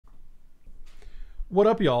What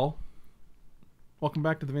up, y'all? Welcome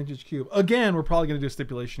back to the Vintage Cube. Again, we're probably going to do a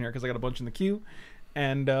stipulation here because I got a bunch in the queue.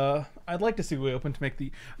 And I'd like to see what we open to make the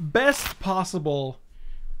best possible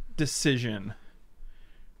decision.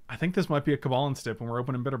 I think this might be a Cabalin stip when we're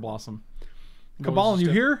opening Bitter Blossom. Cabalin, you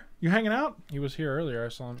here? You hanging out? He was here earlier. I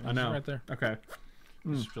saw him. I know. Right there. Okay.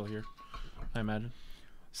 He's still here, I imagine.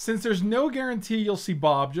 Since there's no guarantee you'll see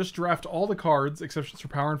Bob, just draft all the cards, exceptions for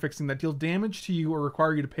power and fixing, that deal damage to you or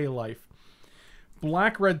require you to pay life.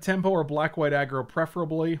 Black-red tempo or black-white aggro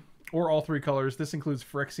preferably, or all three colors. This includes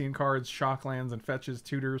Phyrexian cards, Shocklands, and fetches,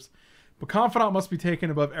 tutors. But Confidant must be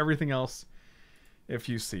taken above everything else if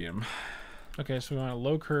you see him. Okay, so we want a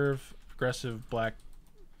low curve, aggressive, black,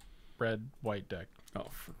 red, white deck. Oh,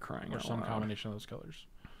 for crying out loud. Or some combination of those colors.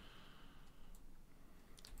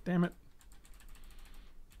 Damn it.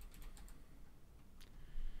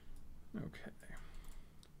 Okay.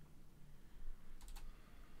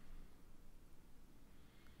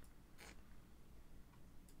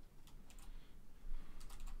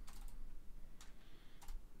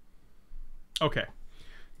 Okay.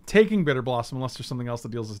 Taking Bitter Blossom unless there's something else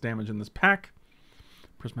that deals us damage in this pack.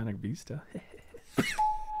 Prismatic Vista.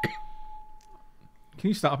 Can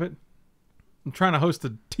you stop it? I'm trying to host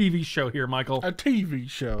a TV show here, Michael. A TV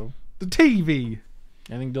show. The TV.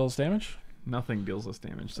 Anything deals damage? Nothing deals us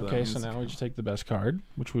damage. So okay, so now we just take the best card,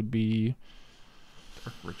 which would be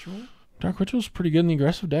Dark Ritual. Dark Ritual's pretty good in the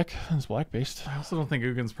aggressive deck. It's black based. I also don't think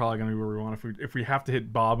Ugin's probably going to be where we want if we have to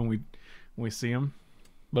hit Bob and we see him.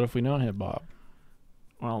 But if we don't hit Bob,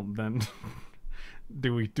 well then,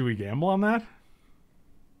 do we gamble on that?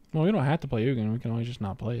 Well, we don't have to play Ugin. We can always just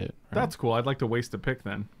not play it. Right? That's cool. I'd like to waste a pick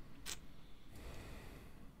then.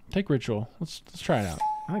 Take Ritual. Let's try it out.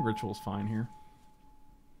 I think Ritual's fine here.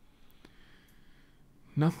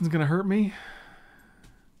 Nothing's gonna hurt me.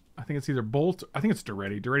 I think it's either Bolt. I think it's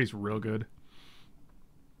Duretti. Duretti's real good.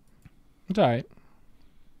 It's alright.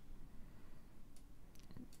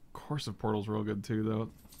 Course of Portal's real good too, though.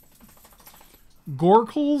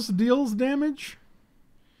 Gorkles deals damage?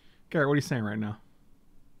 Garrett, what are you saying right now?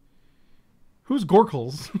 Who's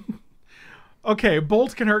Gorkles? Okay,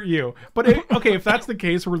 Bolt can hurt you. But okay, if that's the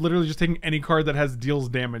case, we're literally just taking any card that has deals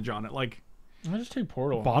damage on it. Like, I just take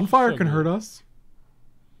Portal. Bonfire can hurt us.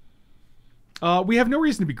 We have no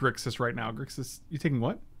reason to be Grixis right now. Grixis, you taking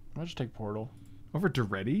what? I'll just take Portal. Over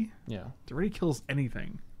Duretti? Yeah. Duretti kills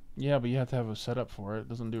anything. Yeah, but you have to have a setup for it. It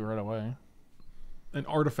doesn't do it right away. An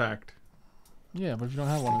artifact. Yeah, but if you don't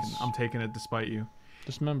have one, I'm taking it despite you.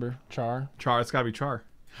 Dismember. Char. Char, it's gotta be Char.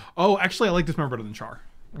 Oh, actually, I like Dismember better than Char.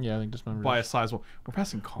 Yeah, I think Dismember. By a sizable. We're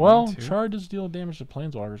passing Calm, well, too. Char does deal damage to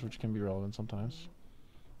Planeswalkers, which can be relevant sometimes.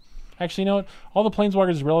 Actually, you know what? All the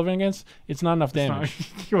Planeswalkers is relevant against, it's not enough damage.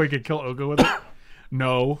 We could kill Ogo with it?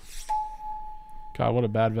 No. God, what a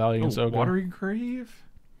bad value against Ogo. Watery Grave?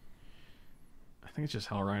 I think it's just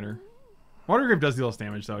Hellrider. Watery Grave does deal us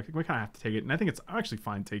damage, though. We kind of have to take it, and I think I'm actually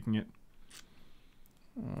fine taking it.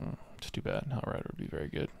 It's too bad. Hellrider would be very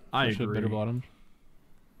good. I agree. Bitter Bottom.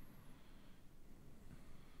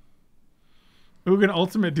 Ugin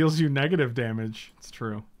Ultimate deals you negative damage. It's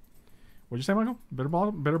true. What'd you say, Michael? Bitter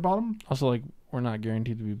Bottom? Bitter Bottom? Also, like, we're not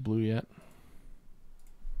guaranteed to be blue yet.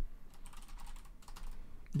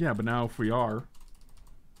 Yeah, but now if we are...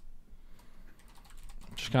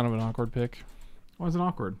 Just kind of an awkward pick. Why is it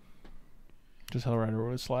awkward? Just Hellrider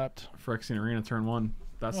would have slapped. Phyrexian Arena turn 1.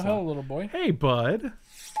 That's hello, little boy. Hey, bud.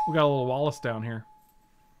 We got a little Wallace down here.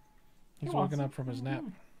 He's waking up from his nap.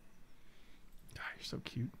 God, you're so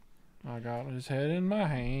cute. I got his head in my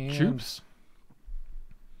hand. Troops.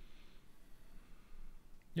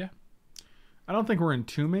 Yeah. I don't think we're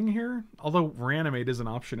entombing here. Although reanimate is an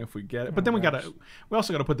option if we get it. But then we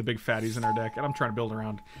also gotta put the big fatties in our deck, and I'm trying to build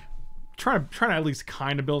around trying to at least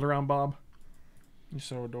kind of build around Bob. He's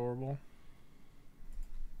so adorable.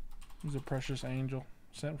 He's a precious angel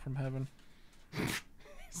sent from heaven.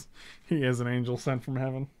 He is an angel sent from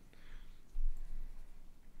heaven.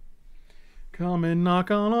 Come and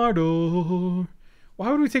knock on our door.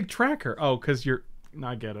 Why would we take Tracker? Oh, because you're...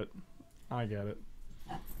 I get it. I get it.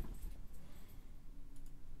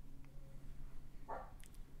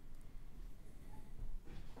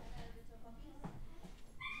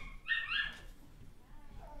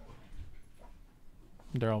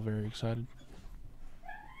 They're all very excited.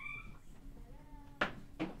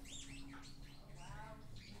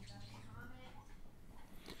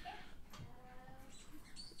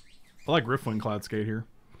 I like Riftwing Cloud Skate here.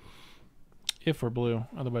 If we're blue.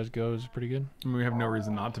 Otherwise, Go is pretty good. I mean, we have no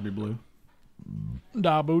reason not to be blue.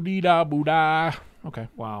 Da boo dee da boo da. Okay.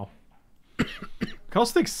 Wow. I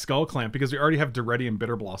also think Skull Clamp because we already have Duretti and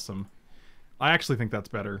Bitter Blossom. I actually think that's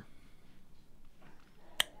better.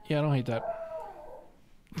 Yeah, I don't hate that.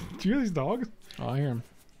 Do you hear these dogs? Oh, I hear him.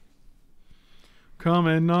 Come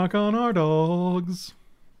and knock on our dogs.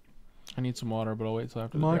 I need some water, but I'll wait till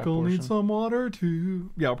after the Michael draft needs some water too.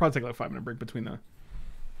 Yeah, I'll probably take like a 5-minute break between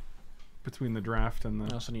the draft and I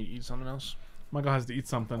the. also need to eat something else. Michael has to eat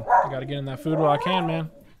something. I gotta get in that food while I can, man.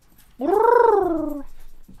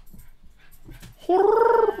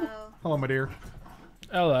 Hello, my dear.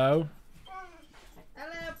 Hello.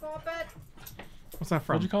 Hello, Poppet. What's that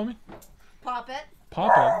from? What'd you call me? Poppet.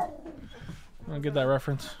 Pop it. I don't get that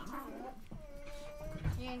reference.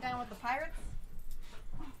 You ain't done with the pirates?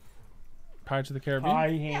 Pirates of the Caribbean? Hi,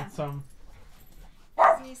 handsome.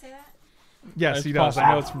 Doesn't he say that? Yes, It's he does. I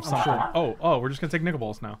possible. know it's from something. sure. Oh, we're just gonna take nickel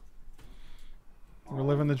balls now. We're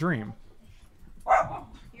living the dream.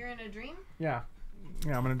 You're in a dream? Yeah,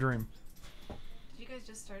 I'm in a dream. Did you guys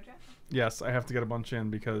just start drafting? Yes, I have to get a bunch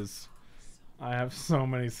in because I have so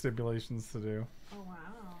many stipulations to do. Oh, wow.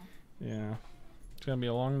 Yeah. It's gonna be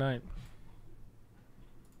a long night.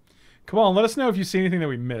 Come on, let us know if you see anything that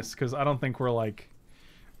we missed, because I don't think we're like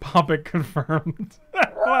pop it confirmed.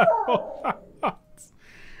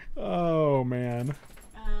 Oh man.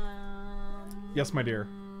 Yes, my dear.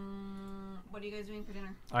 What are you guys doing for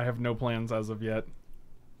dinner? I have no plans as of yet.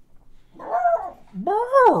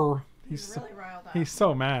 He's really riled up. He's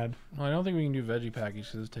so mad. Well, I don't think we can do veggie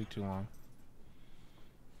package because it take too long.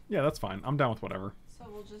 Yeah, that's fine. I'm down with whatever. So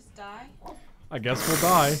we'll just die? I guess we'll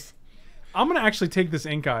die. I'm gonna actually take this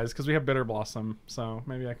ink eyes because we have bitter blossom, so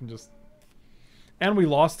maybe I can just. And we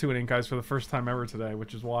lost to an ink eyes for the first time ever today,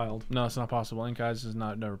 which is wild. No, it's not possible. Ink Eyes is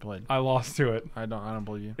never played. I lost to it. I don't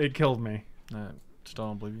believe you. It killed me. I still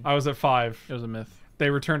don't believe you. I was at 5. It was a myth.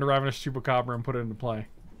 They returned a Ravenous Chupacabra and put it into play.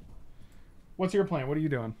 What's your plan? What are you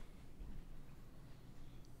doing?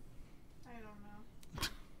 I don't know.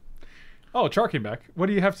 Oh, Char came back. What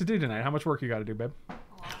do you have to do tonight? How much work you got to do, babe?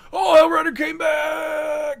 Oh, Hellrider came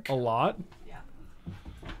back! A lot? Yeah.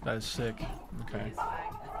 That is sick. Okay. He's fine.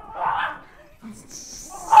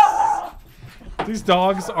 These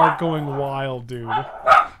dogs are going wild, dude.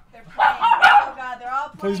 They're playing. Oh, God. They're all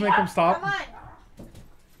playing. Please make them stop. Come on.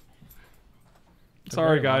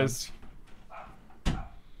 Sorry, guys.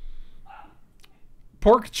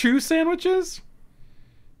 Pork chew sandwiches?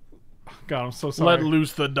 God, I'm so sorry. Let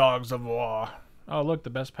loose the dogs of war. Oh, look,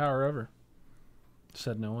 the best power ever.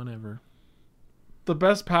 Said no one ever. The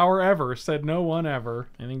best power ever, said no one ever.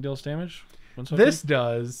 Anything deals damage? This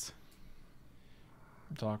does.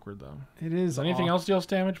 It's awkward, though. It is. Does anything else deals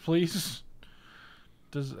damage, please?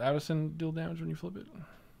 Does Avacyn deal damage when you flip it?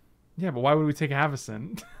 Yeah, but why would we take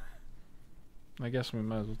Avacyn? I guess we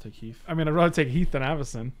might as well take Heath. I mean, I'd rather take Heath than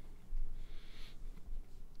Avacyn.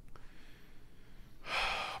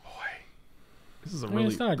 Oh, boy. This is a really...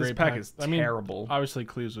 It's not a this great pack is I mean, terrible. Obviously,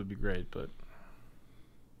 Cleaves would be great, but...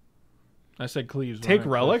 I said Cleaves. Take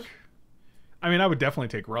Relic? I mean, I would definitely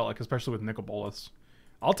take Relic, especially with Nicol Bolas.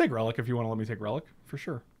 I'll take Relic if you want to let me take Relic, for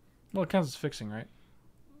sure. Well, it counts as fixing, right?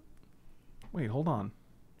 Wait, hold on.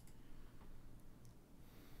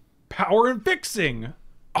 Power and fixing!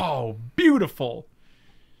 Oh, beautiful!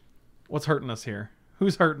 What's hurting us here?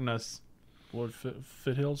 Who's hurting us? Lord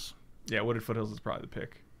Foothills? Yeah, Wooded Foothills is probably the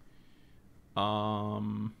pick.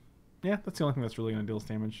 Yeah, that's the only thing that's really going to deal us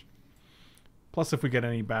damage. Plus, if we get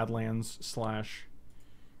any Badlands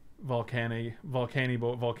 / Volcano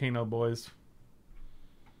boys.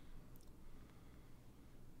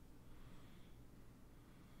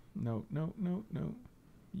 No.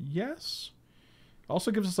 Yes.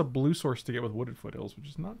 Also gives us a blue source to get with Wooded Foothills, which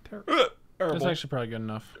is not terrible. That's actually probably good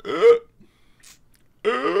enough.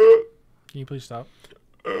 Can you please stop?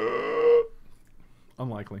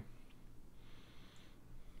 Unlikely.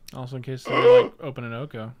 Also, in case they like open an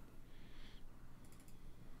Oko.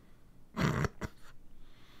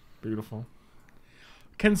 Beautiful.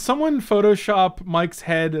 Can someone Photoshop Mike's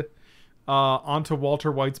head onto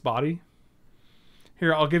Walter White's body?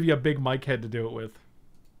 Here, I'll give you a big Mike head to do it with.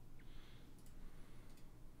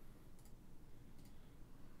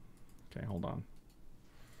 Okay, hold on.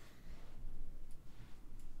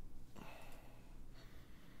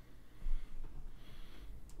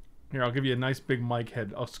 Here, I'll give you a nice big Mike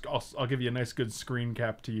head. I'll give you a nice good screen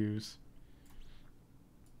cap to use.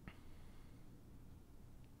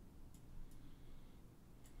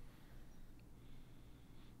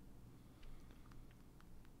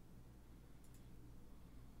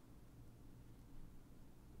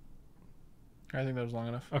 I think that was long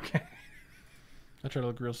enough. Okay. I tried to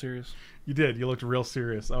look real serious. You did. You looked real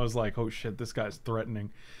serious. I was like, oh shit, this guy's threatening.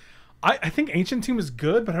 I think Ancient Tomb is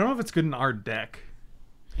good, but I don't know if it's good in our deck.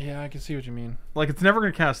 Yeah, I can see what you mean. Like, it's never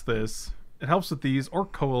going to cast this. It helps with these, or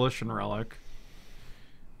Coalition Relic.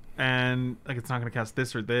 And like it's not going to cast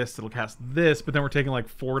this or this. It'll cast this, but then we're taking like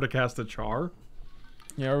 4 to cast a Char.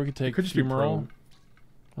 Yeah, or we could take could just be Fumarole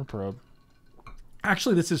or Probe.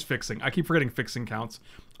 Actually, this is fixing. I keep forgetting fixing counts.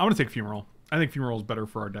 I'm going to take Fumarole. I think Fumarole is better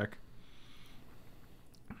for our deck.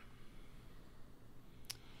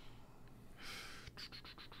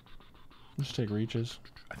 Let's take Reaches.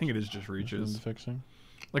 I think it is just Reaches. Fixing.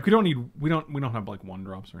 Like we don't have like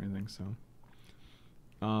 1-drops or anything, so.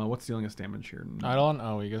 What's dealing us damage here? Eidolon?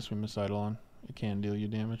 Oh, I guess we missed Eidolon. It can deal you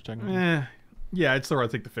damage technically. Yeah, I'd still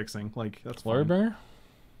rather take the fixing. Like that's fine. Glorybringer?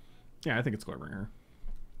 Yeah, I think it's Glorybringer.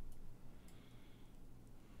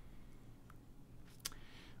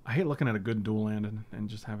 I hate looking at a good dual land and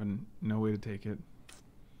just having no way to take it.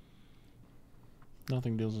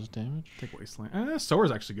 Nothing deals us damage. Take Wasteland.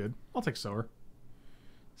 Sower's actually good. I'll take Sower.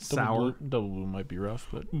 Sour. Double blue might be rough,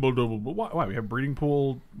 but Why? We have Breeding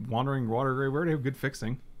Pool, Wandering Water Grave. We already have good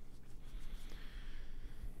fixing.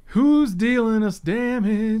 Who's dealing us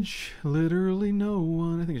damage? Literally no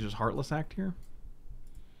one. I think it's just Heartless Act here.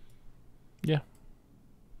 Yeah.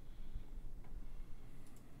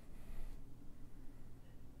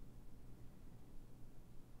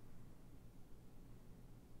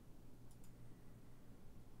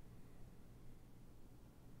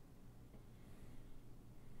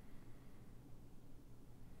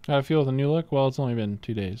 How I feel with the new look? Well, it's only been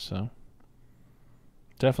 2 days, so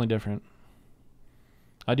definitely different.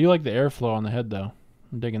 I do like the airflow on the head, though.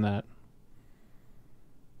 I'm digging that.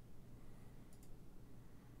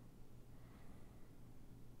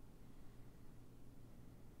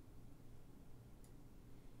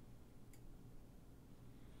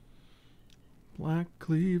 Black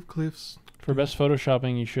Cleave Cliffs. For best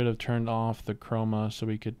photoshopping, you should have turned off the chroma so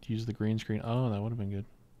we could use the green screen. Oh, that would have been good.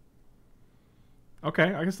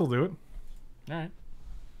 Okay, I can still do it. All right.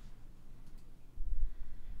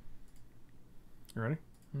 You ready?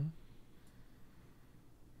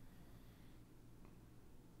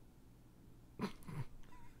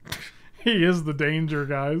 He is the danger,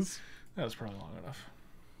 guys. That was probably long enough.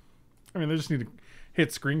 I mean, they just need to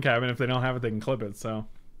hit screen cap, and if they don't have it, they can clip it, so.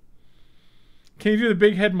 Can you do the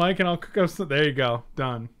big head mic, and I'll cook up some... There you go.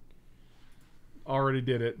 Done. Already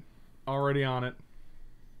did it. Already on it.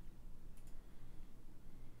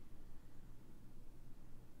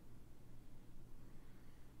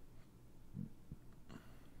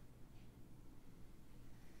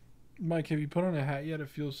 Mike, have you put on a hat yet? It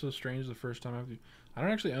feels so strange the first time after you... I don't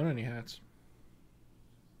actually own any hats.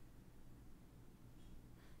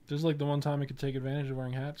 This is like the one time I could take advantage of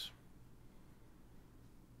wearing hats.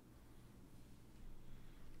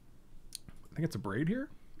 I think it's a braid here.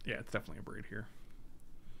 Yeah, it's definitely a braid here.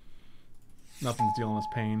 Nothing's dealing us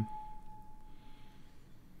pain.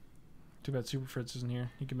 Too bad Super Fritz isn't here.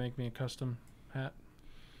 He can make me a custom hat.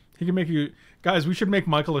 He can make you... Guys, we should make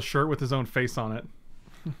Michael a shirt with his own face on it.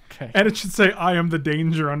 Okay. And it should say, I am the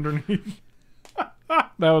danger underneath.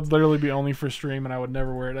 That would literally be only for stream, and I would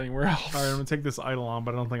never wear it anywhere else. All right, I'm going to take this idol on,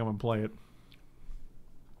 but I don't think I'm going to play it.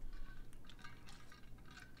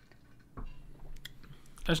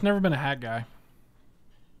 I've just never been a hat guy.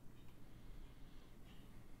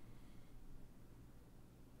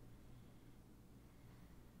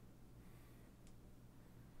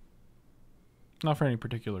 Not for any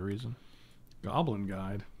particular reason. Goblin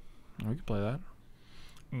Guide. We could play that.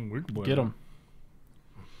 We can play Get that. him.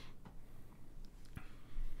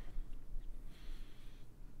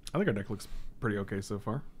 I think our deck looks pretty okay so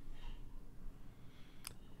far.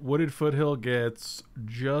 Wooded Foothill gets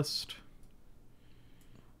just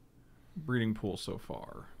Breeding Pool so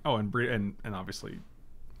far. Oh, and obviously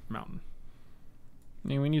Mountain. I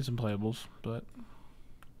mean, we need some playables, but...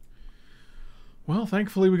 Well,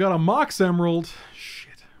 thankfully we got a Mox Emerald.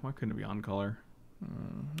 Shit, why couldn't it be on color?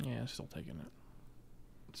 Yeah, still taking it.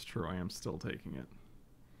 It's true, I am still taking it.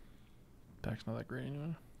 Deck's not that great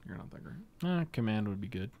anyway. You're not that great. Command would be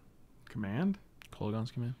good. Command?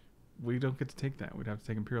 Kolaghan's command. We don't get to take that. We'd have to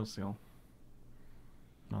take Imperial Seal.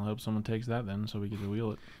 I'll hope someone takes that then so we get to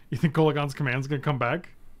wheel it. You think Kolaghan's command's gonna come back?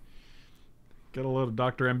 Get a load of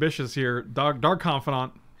Dr. Ambitious here. Dark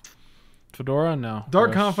Confidant. Fedora? No.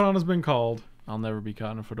 Dark Confidant has been called. I'll never be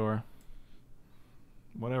caught in a fedora.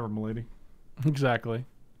 Whatever, milady. Exactly.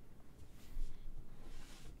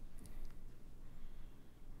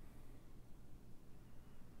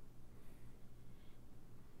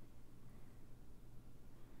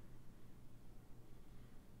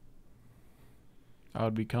 I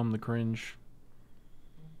would become the cringe.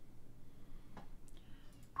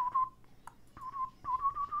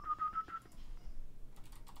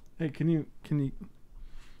 Hey, can you...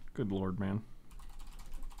 Good lord, man.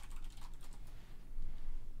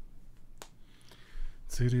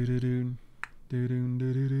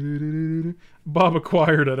 Bob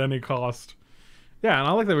acquired at any cost. Yeah, and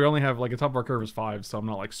I like that we only have like a top of our curve is 5, so I'm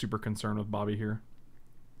not like super concerned with Bobby here.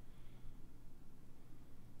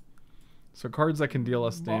 So cards that can deal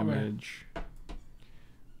us damage.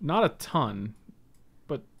 Not a ton,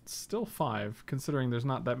 but still 5, considering there's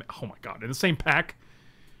not that many. Oh my god, in the same pack?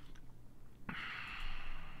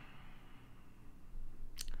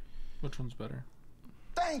 Which one's better?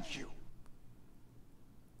 Thank you.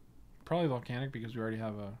 Probably volcanic because we already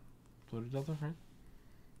have a polluted delta, right?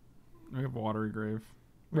 We have Watery Grave.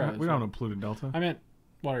 Right, We don't have Polluted Delta. I meant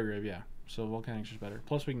water grave, yeah. So volcanic's just better.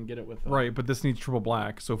 Plus we can get it with Right, but this needs triple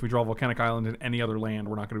black, so if we draw Volcanic Island in any other land,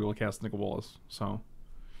 we're not going to be able to cast Nicol Bolas. So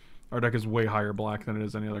our deck is way higher black than it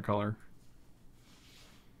is any other color.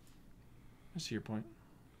 I see your point.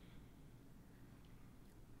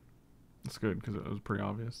 That's good, because it was pretty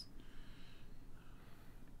obvious.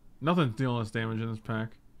 Nothing's dealing us damage in this pack.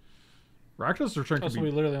 Rakdos Return could Also, be...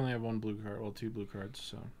 we literally only have one blue card. Well, 2 blue cards,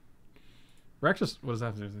 so... Rakdos... What does that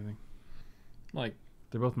have to do with anything? Like...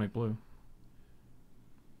 They both make blue.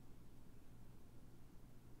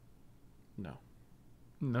 No.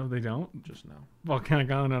 No, they don't. Just no.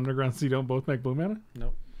 Volcanic Island and Underground Sea don't both make blue mana?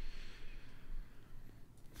 Nope.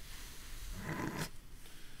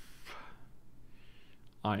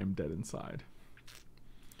 I am dead inside.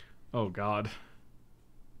 Oh, God.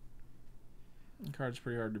 The card's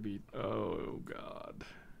pretty hard to beat. Oh, God.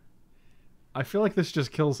 I feel like this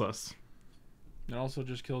just kills us. It also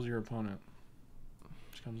just kills your opponent.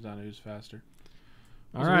 Just comes down to who's faster.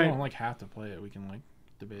 All We right. don't like have to play it. We can like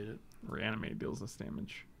debate it. Reanimate deals us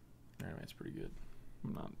damage. Reanimate's pretty good.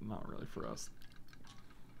 Not really for us.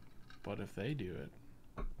 But if they do it,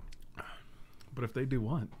 But if they do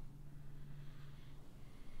what?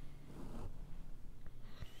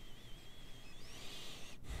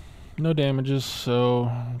 no damages, so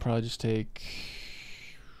I'll probably just take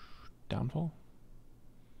Downfall.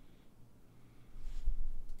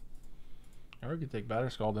 Or we could take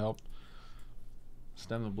Batterskull to help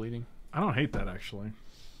stem the bleeding. I don't hate that, actually.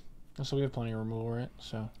 So we have plenty of removal, right?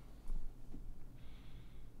 So,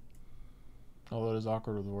 although it is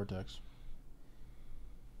awkward with the Vortex.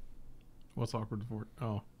 What's awkward for?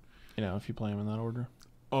 Oh. You know, if you play him in that order.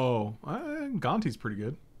 Oh. Gonti's pretty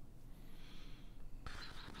good.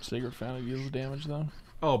 Sacred Fountain deals damage, though.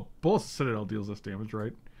 Oh, Bolas' Citadel deals us damage,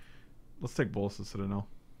 right? Let's take Bolas' Citadel.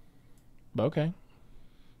 Okay.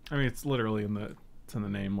 I mean, it's literally in the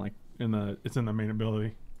name, like it's in the main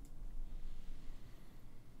ability.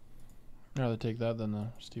 I'd rather take that than the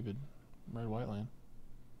stupid red-white land.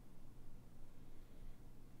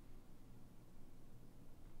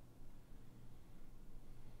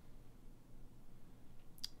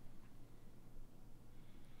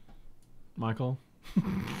 Michael,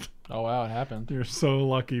 Oh wow, it happened. you're so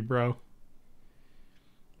lucky, bro.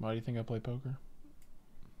 Why do you think I play poker?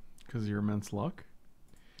 Because of your immense luck.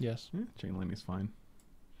 Yes. Yeah, Chain Lightning's fine.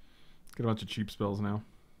 Get a bunch of cheap spells now.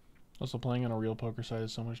 Also, playing on a real poker site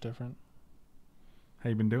is so much different. How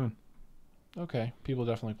you been doing? Okay, people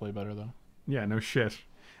definitely play better though. Yeah, no shit.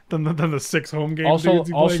 Than the 6 home game Also, dudes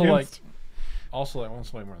you play against. also like, I won't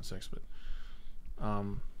play more than 6, but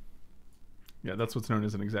Yeah, that's what's known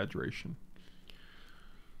as an exaggeration.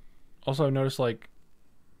 also I've noticed like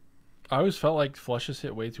I always felt like flushes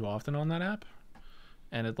hit way too often on that app,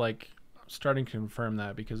 and it like starting to confirm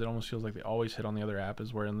that because it almost feels like they always hit on the other app,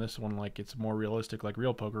 is where in this one like it's more realistic like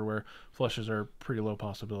real poker where flushes are pretty low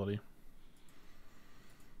possibility.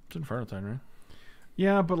 It's Inferno Time, right?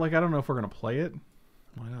 Yeah, but like I don't know if we're gonna play it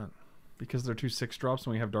Why not? because they're 2 6-drops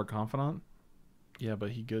and we have Dark Confidant. Yeah,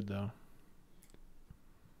 but he good though.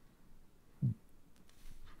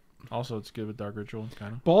 Also, it's good with Dark Ritual,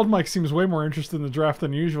 kind of. Bald Mike seems way more interested in the draft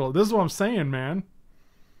than usual. This is what I'm saying, man.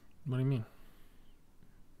 What do you mean?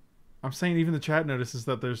 I'm saying even the chat notices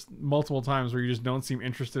that there's multiple times where you just don't seem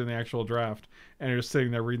interested in the actual draft and you're just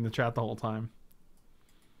sitting there reading the chat the whole time.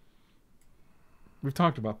 We've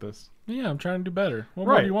talked about this. Yeah, I'm trying to do better. What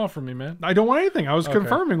more Right. do you want from me, man? I don't want anything. I was Okay.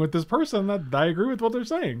 confirming with this person that I agree with what they're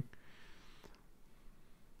saying.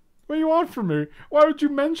 What do you want from me? Why would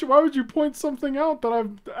you point something out that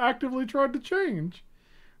I've actively tried to change?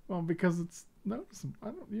 Well, because it's noticeable. I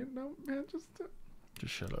don't, man, just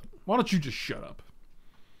Just shut up. why don't you just shut up?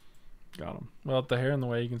 Got him. Well, if the hair in the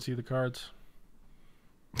way, you can see the cards.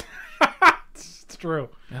 It's true.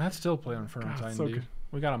 And I'd still play on Inferno God, Titan, so dude. good.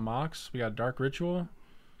 We got a Mox. We got Dark Ritual.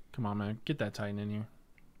 Come on, man. Get that Titan in here.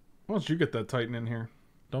 Why don't you get that Titan in here?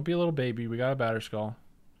 Don't be a little baby. We got a Batterskull.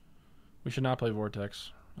 We should not play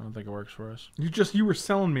Vortex. I don't think it works for us. You were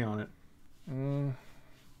selling me on it.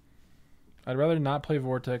 I'd rather not play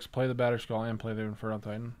Vortex, play the Batterskull, and play the Inferno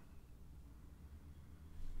Titan.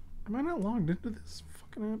 Am I not logged into this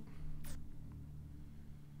fucking app?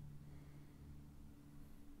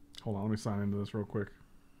 Hold on, let me sign into this real quick.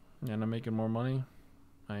 And I'm making more money.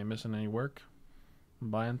 I ain't missing any work. I'm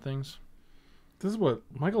buying things. This is what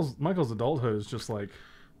Michael's adulthood is just like.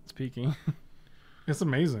 It's peaking. It's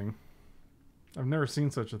amazing. I've never seen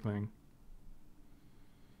such a thing.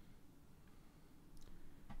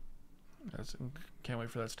 Can't wait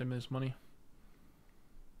for that stimulus money.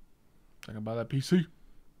 I can buy that PC.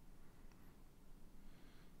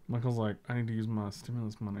 Michael's like, I need to use my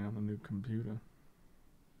stimulus money on the new computer.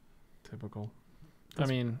 Typical. I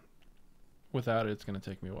mean, without it, it's going to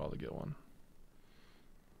take me a while to get one.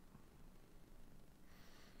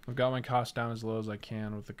 I've got my cost down as low as I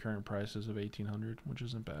can with the current prices of $1,800, which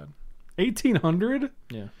isn't bad. 1,800?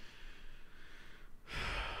 Yeah.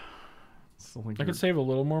 Like I could save a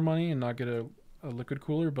little more money and not get a liquid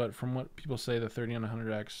cooler, but from what people say, the 30 and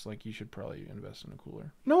 100X, like, you should probably invest in a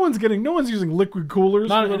cooler. No one's using liquid coolers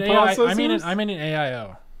Not for their an AI, processors. I mean an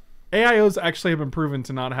AIO. AIOs actually have been proven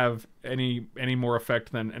to not have any more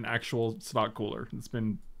effect than an actual stock cooler. It's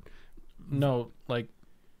been No, like,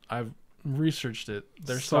 I've researched it.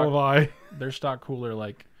 so have I. Their stock cooler,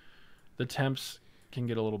 like, the temps can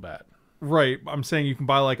get a little bad. Right. I'm saying you can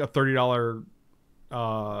buy like a $30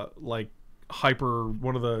 like hyper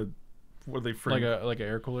one of the what are they free? Like an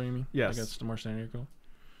air cooler, you mean? Yes. Like it's more standard air cooler.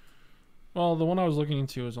 Well, the one I was looking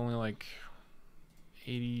into is only like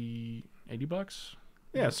 $80.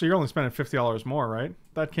 Yeah, so you're only spending $50 more, right?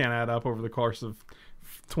 That can't add up over the course of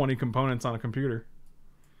 20 components on a computer.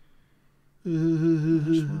 I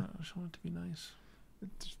just want it to be nice. It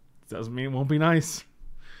doesn't mean it won't be nice.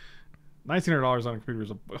 $1,900 on a computer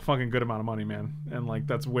is a fucking good amount of money, man. And like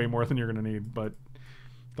that's way more than you're gonna need. But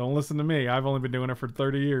don't listen to me. I've only been doing it for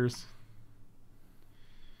 30 years.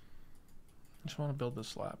 I just want to build the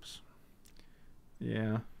slabs.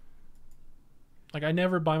 Yeah. Like, I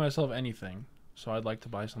never buy myself anything, so I'd like to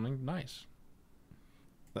buy something nice.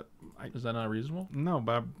 Is that not reasonable? No,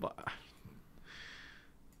 but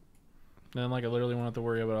Then, like, I literally won't have to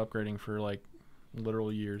worry about upgrading for, like,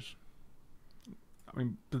 literal years. I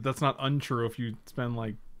mean, but that's not untrue if you spend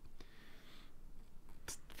like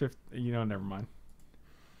 50, never mind.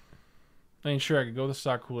 I mean, sure, I could go with the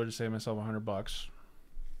stock cooler to save myself $100.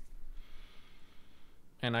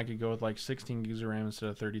 And I could go with like 16 gigs of RAM instead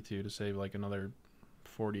of 32 to save like another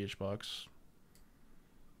 40-ish bucks.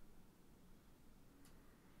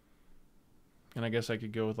 And I guess I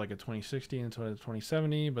could go with like a 2060 instead of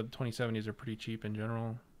 2070, but the 2070s are pretty cheap in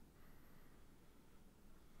general.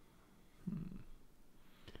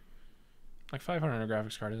 Like 500 on a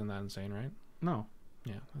graphics card isn't that insane, right? No.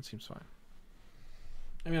 Yeah, that seems fine.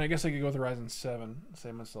 I mean, I guess I could go with the Ryzen 7 and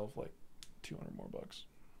save myself like 200 more bucks.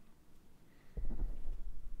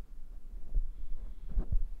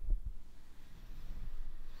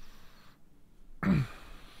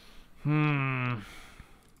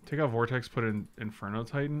 Take out Vortex, put in Inferno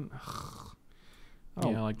Titan. Oh,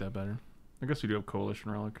 Yeah, I like that better. I guess we do have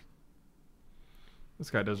Coalition Relic. This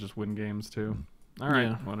guy does just win games too. All right,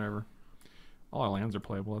 Yeah. whatever. All our lands are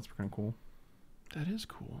playable. That's kind of cool. That is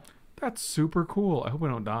cool. That's super cool. I hope we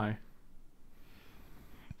don't die.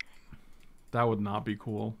 That would not be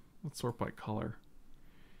cool. Let's sort by color.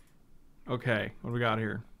 Okay, what do we got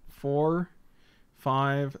here? 4,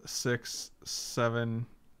 5, 6, 7,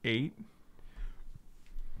 8.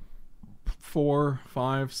 4,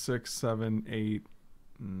 5, 6, 7, 8.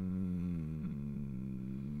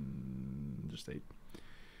 Just 8.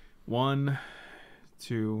 1,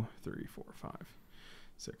 2, 3, 4, 5,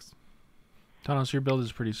 6. Thanos, your build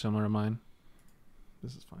is pretty similar to mine.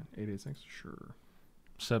 This is fine. 886, sure.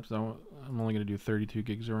 Except I'm only going to do 32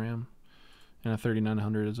 gigs of RAM and a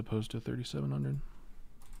 3900 as opposed to a 3700.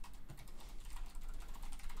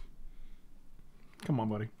 Come on,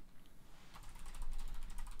 buddy.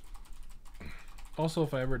 Also,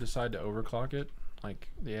 if I ever decide to overclock it, like,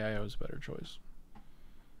 the AIO is a better choice.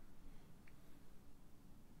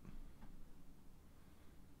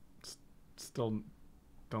 Still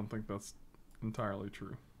don't think that's entirely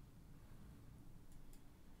true.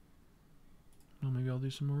 Well, maybe I'll do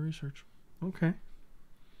some more research. Okay.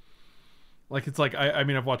 Like, it's like, I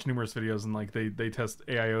mean, I've watched numerous videos and like they test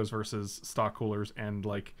AIOs versus stock coolers and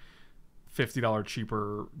like $50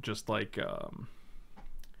 cheaper, just like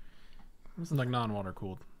Like non-water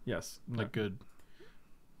cooled. yes, Like good.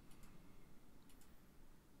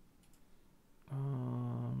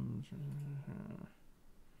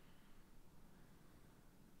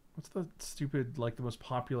 What's the stupid, like, the most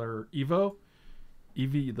popular Evo?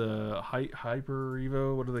 The Hyper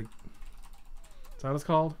Evo? What are they? that what it's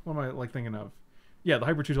called? What am I like thinking of? Yeah, the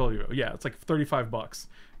Hyper 212 Evo. Yeah, it's like $35,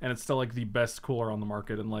 and it's still like the best cooler on the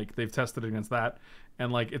market, and like they've tested it against that,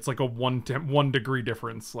 and like it's like a 1 degree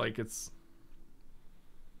difference. Like it's.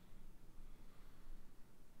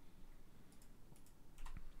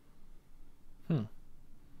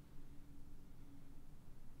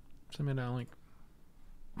 Send me a down link.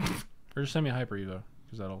 Or just send me a Hyper Evo,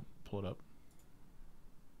 because that'll pull it up.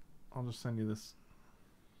 I'll just send you this.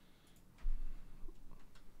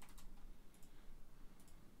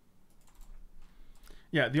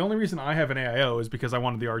 Yeah, the only reason I have an AIO is because I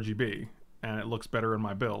wanted the RGB, and it looks better in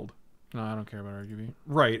my build. No, I don't care about RGB.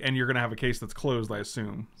 Right, and you're gonna have a case that's closed, I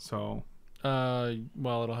assume. So. Well,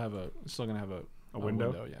 it's still gonna have a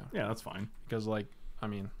window. Yeah. Yeah, that's fine. Because like, I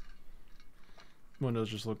mean, windows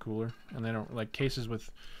just look cooler, and they don't like cases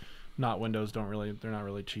with not windows they're not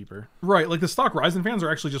really cheaper. Right, like the stock Ryzen fans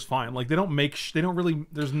are actually just fine. Like they don't really.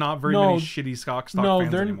 There's not very many shitty stock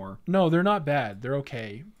fans anymore. No, they're not bad. They're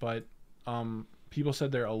okay, but people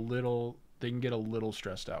said they can get a little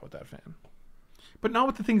stressed out with that fan. But not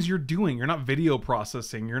with the things you're doing. You're not video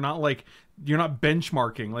processing. You're not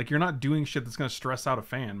benchmarking. Like you're not doing shit that's gonna stress out a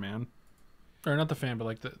fan, man. Or not the fan, but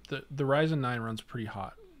like the Ryzen 9 runs pretty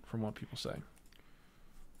hot, from what people say.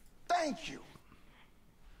 Thank you.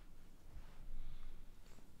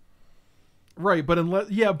 Right, but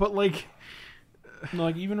but like, no,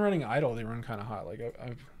 like even running idle, they run kind of hot. Like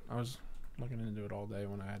I was looking into it all day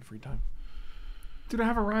when I had free time. Dude, I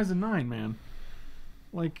have a Ryzen 9, man.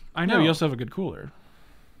 Like I know you also have a good cooler,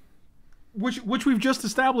 which we've just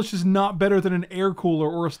established is not better than an air cooler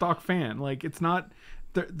or a stock fan. Like it's not.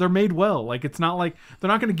 They're made well. Like it's not like they're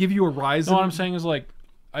not going to give you a Ryzen. No, what I'm saying is like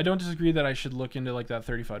I don't disagree that I should look into like that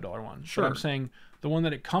 $35 one. Sure. But I'm saying the one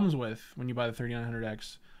that it comes with when you buy the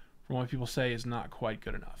 3900X, from what people say, is not quite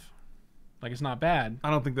good enough. Like it's not bad. I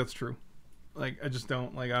don't think that's true. Like I just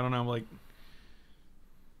don't like. I don't know. Like.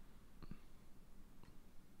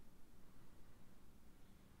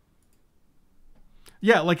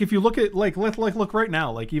 Yeah, like if you look at like look right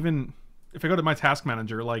now, like even if I go to my task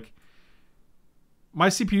manager, like my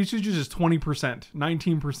CPU usage is 20%,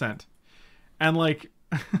 19%. And like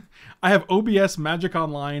I have OBS, Magic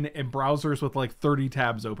Online, and browsers with like 30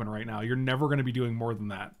 tabs open right now. You're never going to be doing more than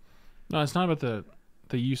that. No, it's not about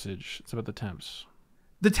the usage. It's about the temps.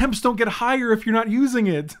 The temps don't get higher if you're not using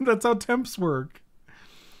it. That's how temps work.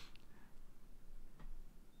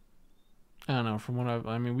 I don't know. From what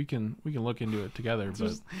I mean, we can look into it together.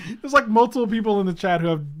 But there's like multiple people in the chat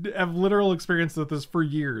who have literal experience with this for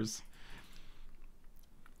years.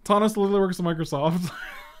 Tanos literally works at Microsoft.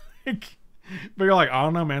 Like, but you're like, I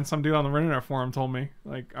don't know, man. Some dude on the internet forum told me.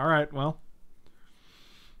 Like, all right, well.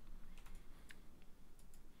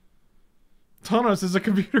 Tanos is a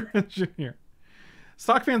computer engineer.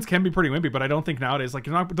 Stock fans can be pretty wimpy, but I don't think nowadays, like,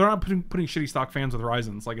 they're not putting shitty stock fans with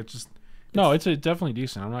Ryzens. Like, it's just. No, it's definitely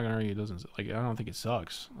decent. I'm not gonna argue it doesn't. Like, I don't think it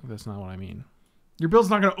sucks. That's not what I mean. Your build's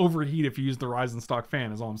not gonna overheat if you use the Ryzen stock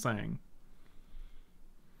fan. Is all I'm saying.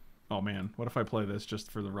 Oh man, what if I play this just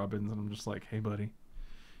for the rub-ins and I'm just like, hey buddy,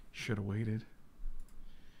 should have waited.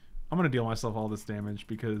 I'm gonna deal myself all this damage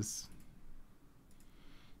because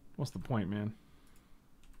what's the point, man?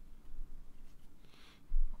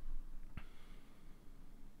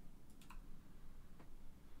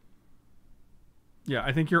 Yeah,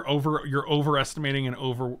 I think you're overestimating and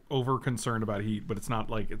over concerned about heat, but it's not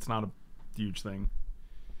a huge thing.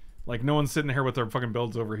 Like no one's sitting here with their fucking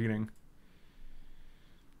builds overheating.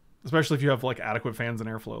 Especially if you have like adequate fans and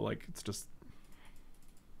airflow, like it's just.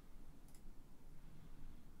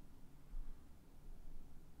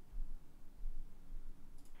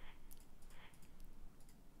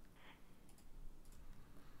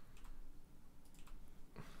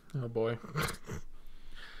 Oh boy.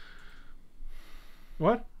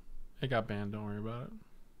 What? It got banned. Don't worry about it.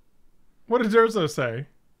 What did Durzo say?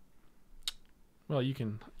 Well, you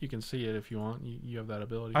can see it if you want. You have that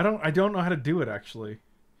ability. I don't know how to do it actually.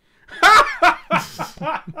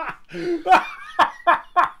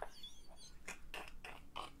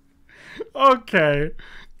 Okay,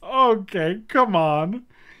 come on,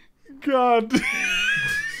 God.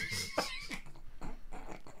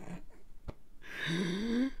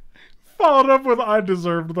 Followed up with I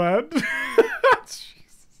deserved that.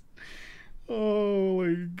 Jesus.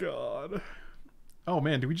 Holy God. Oh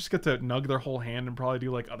man, do we just get to nug their whole hand and probably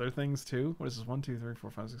do like other things too? What is this? 1, 2, 3,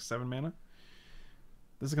 4, 5, 6, 7 mana?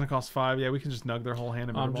 This is gonna cost 5. Yeah, we can just nug their whole hand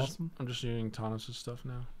and I'm awesome. just using Tanos' stuff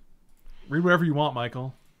now. Read whatever you want,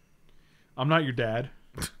 Michael. I'm not your dad.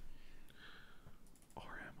 Or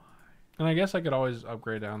am I? And I guess I could always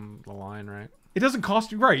upgrade down the line, right? It doesn't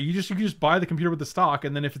cost you, right? You can just buy the computer with the stock,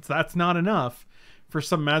 and then if that's not enough for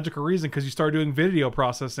some magical reason, because you start doing video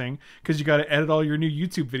processing, because you got to edit all your new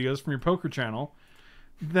YouTube videos from your poker channel,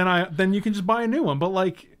 then you can just buy a new one. But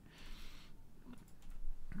like,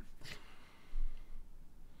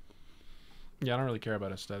 yeah, I don't really care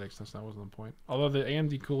about aesthetics. That wasn't the point. Although the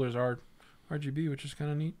AMD coolers are RGB, which is kind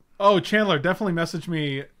of neat. oh, Chandler, definitely message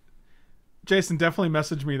me. Jason, definitely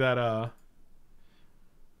message me that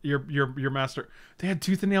your master. They had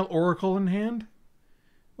Tooth and Nail Oracle in hand.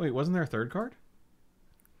 Wait, wasn't there a third card?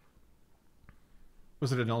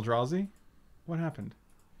 Was it an Eldrazi? What happened?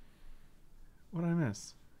 What did I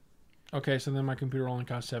miss? Okay, so then my computer only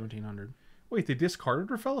cost $1,700. Wait, they discarded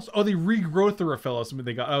Raphaelos? Oh, they rewrote the Raphaelos. I mean,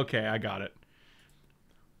 they got... Okay, I got it.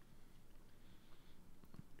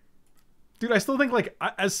 Dude, I still think, like,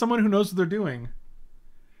 as someone who knows what they're doing,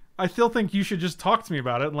 I still think you should just talk to me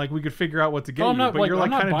about it, and, like, we could figure out what to get you. But you're,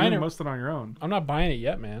 like, kind of doing most of it on your own. I'm not buying it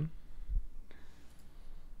yet, man.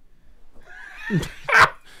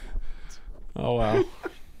 Oh, wow.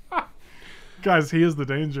 Guys, he is the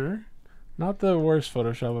danger. Not the worst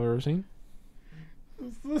Photoshop I've ever seen.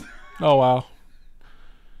 Oh, wow.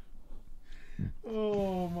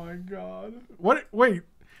 Oh, my God. What? Wait.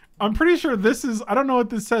 I'm pretty sure this is... I don't know what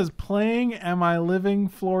this says. Playing Am I Living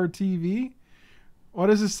Floor TV? What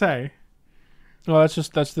does it say? Well,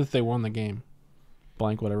 that's if they won the game.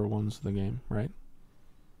 Blank whatever wins the game, right?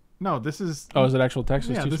 No, this is... Oh, is it actual text?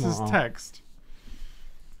 Yeah, this small. is text.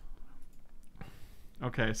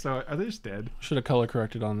 Okay, so are they just dead? Should have color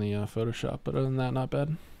corrected on the Photoshop, but other than that, not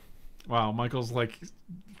bad. Wow, Michael's like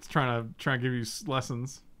trying to give you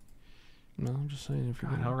lessons. No, I'm just saying if you're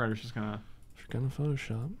God, Hellrider's just gonna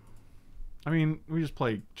Photoshop. I mean, we just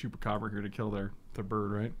play Chupacabra here to kill their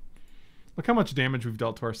bird, right? Look how much damage we've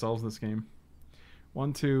dealt to ourselves in this game.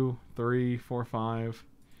 1, 2, 3, 4, 5.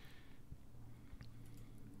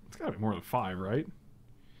 It's gotta be more than 5, right?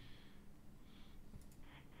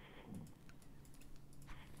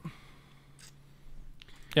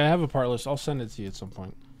 Yeah, I have a part list. I'll send it to you at some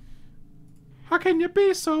point. How can you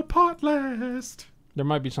be so partless? There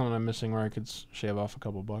might be something I'm missing where I could shave off a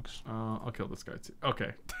couple bucks. I'll kill this guy too.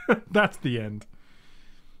 Okay, that's the end.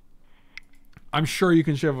 I'm sure you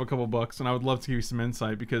can shave off a couple bucks, and I would love to give you some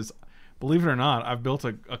insight because, believe it or not, I've built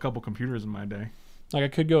a couple computers in my day. Like I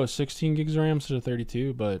could go with 16 gigs of RAM instead of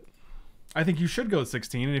 32, but I think you should go with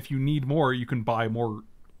 16, and if you need more, you can buy more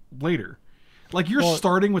later. Like you're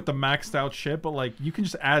starting with the maxed out shit, but like you can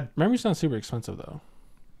just add. Memory's not super expensive though.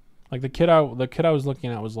 Like the kit I was looking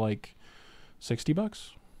at was like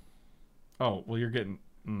 $60. Oh well, you're getting.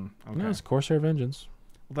 Okay. No, it's Corsair Vengeance.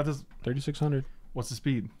 Well, that does 3600. What's the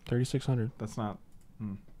speed? 3600. That's not.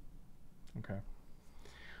 Okay.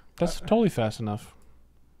 That's totally fast enough.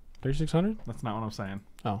 3600. That's not what I'm saying.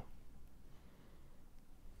 Oh.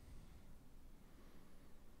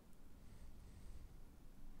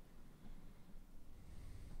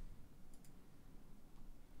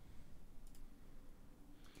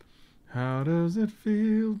 How does it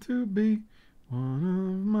feel to be one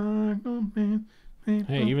of my own people?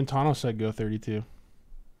 Hey, even Tano said go 32.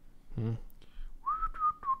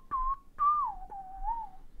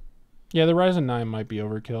 Yeah, the Ryzen 9 might be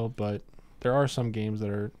overkill, but there are some games that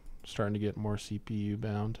are starting to get more CPU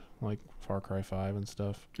bound, like Far Cry 5 and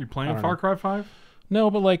stuff. You playing Far Cry 5?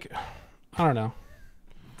 No, but like, I don't know.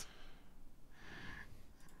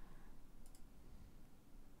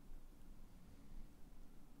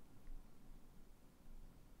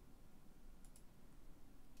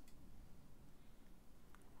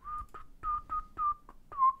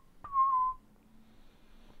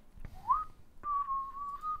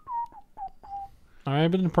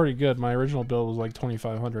 I've been pretty good. My original build was like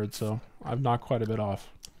 2500, so I've knocked quite a bit off.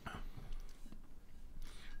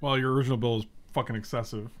 Well, your original build is fucking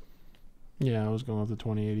excessive. Yeah, I was going with the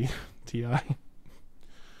 2080 Ti.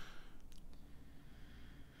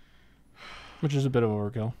 Which is a bit of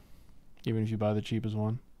overkill. Even if you buy the cheapest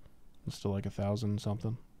one. It's still like 1,000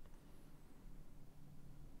 something.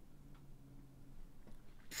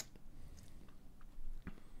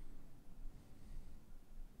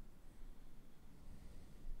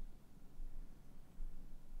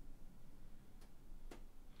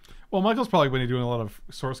 Well, Michael's probably going to be doing a lot of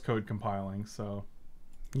source code compiling, so...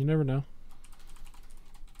 You never know.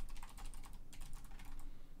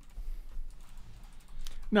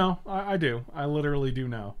 No, I do. I literally do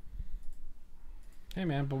know. Hey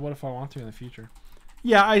man, but what if I want to in the future?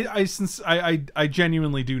 Yeah, I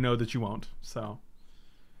genuinely do know that you won't, so...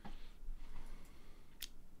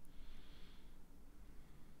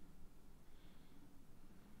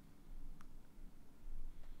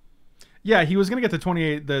 Yeah, he was gonna get the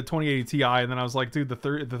 2080 Ti, and then I was like, dude, the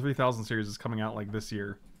 3000 series is coming out like this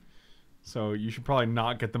year, so you should probably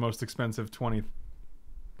not get the most expensive 20.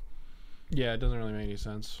 Yeah, it doesn't really make any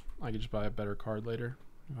sense. I could just buy a better card later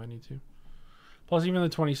if I need to. Plus, even the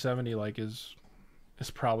 2070 like is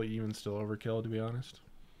probably even still overkill, to be honest.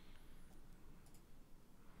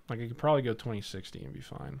 Like, I could probably go 2060 and be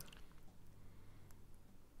fine.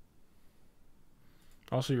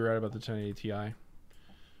 Also, you're right about the 1080 Ti.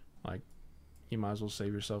 Like, you might as well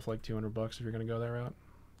save yourself like $200 if you're gonna go that route.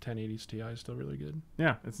 1080's Ti is still really good.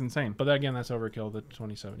 Yeah, it's insane. But again, that's overkill. The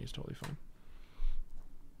 2070 is totally fine.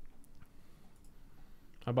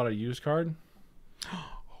 I bought a used card.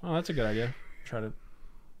 Oh, that's a good idea. Try to.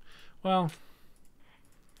 Well,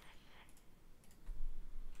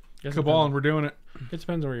 Cabal, and we're doing it. It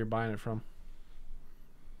depends on where you're buying it from.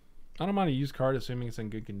 I don't mind a used card, assuming it's in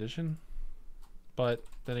good condition. But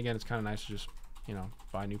then again, it's kind of nice to just, you know,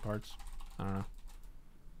 buy new parts. I don't know.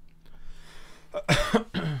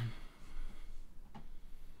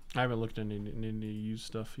 I haven't looked into used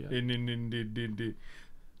stuff yet.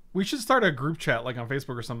 We should start a group chat like on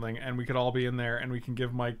Facebook or something, and we could all be in there, and we can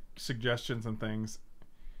give Mike suggestions and things.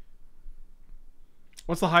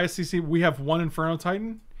 What's the highest CC? We have 1 Inferno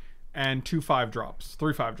Titan and 2 5-drops.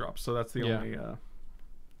 3 5-drops, so that's the only...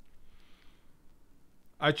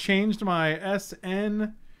 I changed my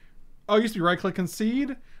SN... Oh, it used to be right-click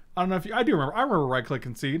concede. I don't know if you... I do remember. I remember right-click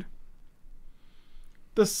concede.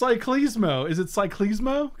 The Cyclismo. Is it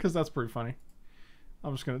Cyclismo? Because that's pretty funny.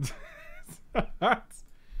 I'm just going to...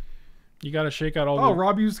 You got to shake out all the... Oh,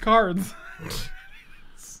 Rob used cards.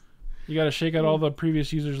 You got to shake out all the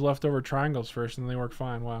previous users' leftover triangles first, and they work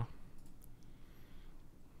fine. Wow.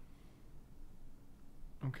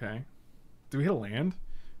 Okay. Do we hit a land?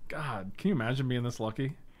 God, can you imagine being this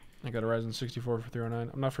lucky? I got a Ryzen 64 for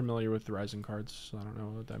 309. I'm not familiar with the Ryzen cards, so I don't know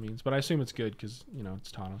what that means. But I assume it's good because, you know,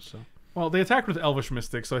 it's Thanos, so... Well, they attacked with Elvish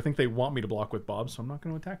Mystic, so I think they want me to block with Bob, so I'm not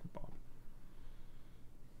going to attack with Bob.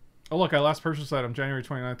 Oh, look, I last purchased that on January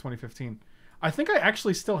 29th, 2015. I think I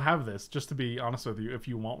actually still have this, just to be honest with you, if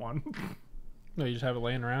you want one. No, you just have it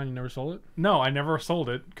laying around? You never sold it? No, I never sold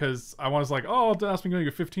it, because I was like, oh, that's me going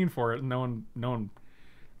to get 15 for it, and no one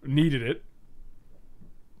needed it.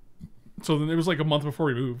 So then it was like a month before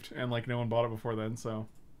we moved, and like no one bought it before then, so...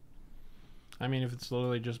 I mean, if it's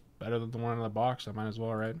literally just better than the one in the box, I might as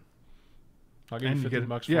well, right? I'll give you $15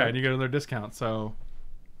 for it. Yeah, and you get another discount, so...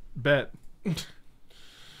 Bet.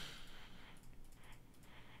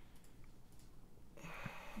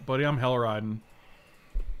 Buddy, I'm hell riding.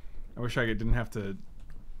 I wish I didn't have to...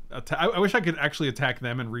 I wish I could actually attack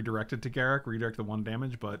them and redirect it to Garrick, redirect the 1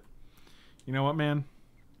 damage, but... You know what, man?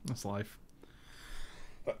 That's life.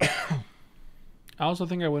 I also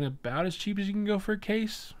think I went about as cheap as you can go for a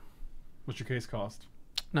case. What's your case cost?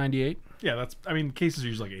 98. Yeah, that's... I mean, cases are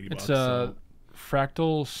usually like 80 bucks. It's so.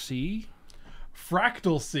 Fractal C.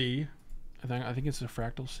 Fractal C? I think it's a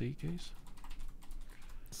Fractal C case.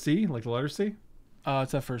 C? Like the letter C?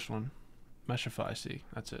 It's that first one. Meshify C.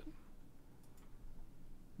 That's it.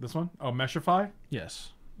 This one? Oh, Meshify?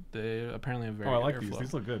 Yes. They apparently have very I like airflow. these.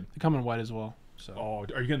 These look good. They come in white as well. So. Oh,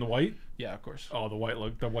 are you getting the white? Yeah, of course. Oh, the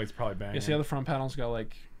white's probably banging. Yeah, see how the front panel's got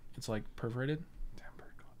like, it's like perforated?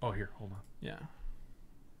 Oh, here, hold on. Yeah.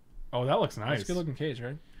 Oh, that looks nice. It's a good looking case,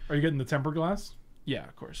 right? Are you getting the tempered glass? Yeah,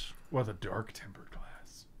 of course. What, the dark tempered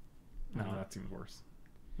glass? No, that seems worse.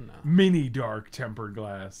 No. Mini dark tempered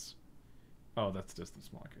glass. Oh, that's just the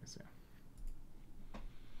small case, yeah.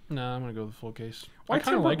 No, I'm gonna go with the full case. Why I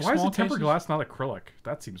kind of like small is the tempered cases. glass not acrylic?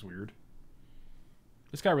 That seems weird.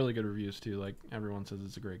 It's got really good reviews too. Like everyone says,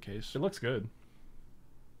 it's a great case. It looks good.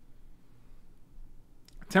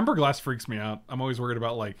 Tempered glass freaks me out. I'm always worried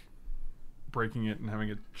about like breaking it and having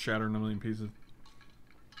it shatter in a million pieces.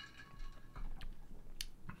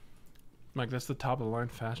 Like that's the top of the line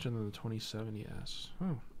faster than the 2070S.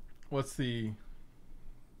 Oh. What's the...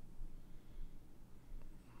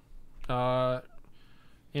 AMD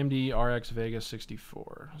RX Vega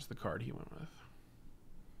 64 is the card he went with.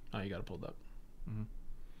 Oh, you got it pulled up. Mm-hmm.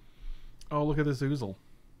 Oh, look at this oozle.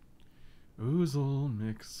 Oozle,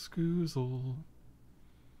 mix, scoozle.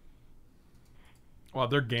 Wow,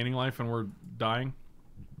 they're gaining life and we're dying?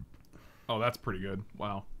 Oh, that's pretty good.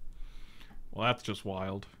 Wow. Well, that's just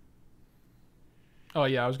wild. Oh,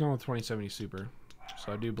 yeah, I was going with 2070 Super.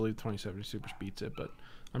 So I do believe 2070 Super beats it, but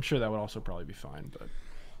I'm sure that would also probably be fine.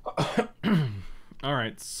 But all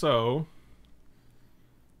right, so...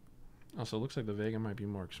 Also, it looks like the Vega might be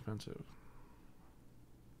more expensive.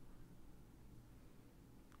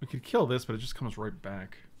 We could kill this, but it just comes right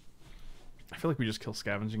back. I feel like we just kill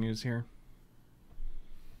Scavenging Ooze here.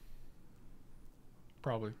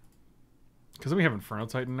 Probably. Because we have Inferno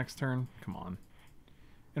Titan next turn. Come on.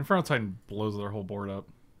 Inferno Titan blows their whole board up.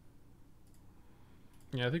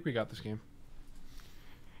 Yeah, I think we got this game.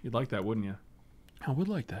 You'd like that, wouldn't you? I would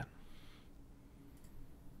like that.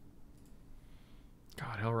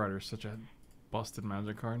 God, Hellrider is such a busted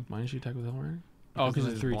Magic card. Why didn't you attack with Hellrider? Oh, because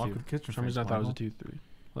it's 3/2. For some reason I thought it was a 2/3.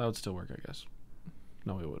 Well, that would still work, I guess.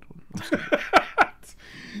 No, it would.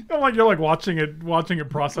 I'm like you're like watching it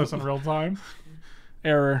process in real time.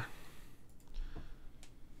 Error.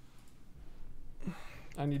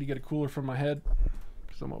 I need to get a cooler for my head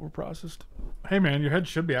because I'm overprocessed. Hey man, your head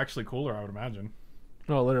should be actually cooler, I would imagine.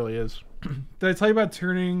 No, it literally is. Did I tell you about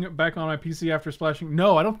turning back on my PC after splashing?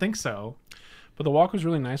 No, I don't think so. But the walk was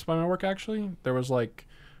really nice by my work, actually. There's like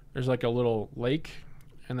a little lake,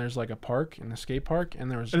 and there's like a park, an escape park, and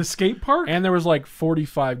there was An escape park? and there was like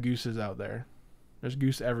 45 gooses out there. There's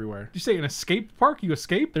goose everywhere. Did you say an escape park? You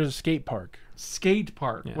escaped? There's a skate park. Skate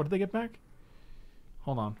park. Yeah. What did they get back?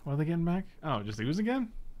 Hold on. What are they getting back? Oh, just ooze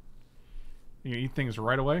again? You eat things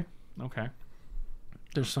right away? Okay.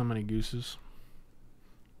 There's so many gooses.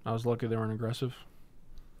 I was lucky they weren't aggressive.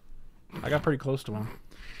 I got pretty close to one.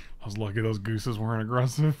 I was lucky those gooses weren't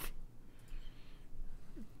aggressive.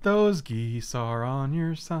 Those geese are on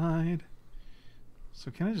your side.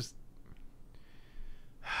 So can I just...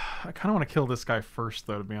 I kind of want to kill this guy first,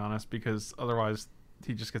 though, to be honest, because otherwise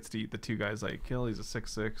he just gets to eat the two guys I kill. He's a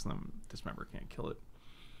 6/6, and then Dismember can't kill it.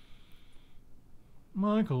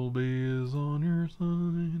 Michael B is on your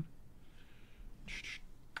side.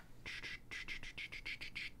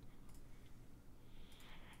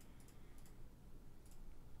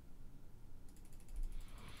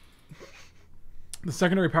 The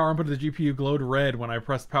secondary power input of the GPU glowed red when I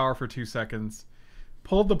pressed power for 2 seconds.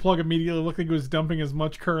 Pulled the plug immediately, looked like it was dumping as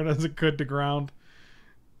much current as it could to ground.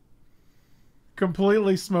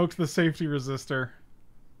 Completely smoked the safety resistor.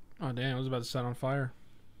 Oh, damn. I was about to set on fire.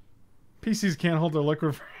 PCs can't hold their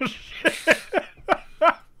liquid for shit.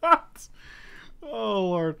 Oh,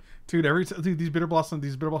 Lord. Dude, dude, these Bitter Blossom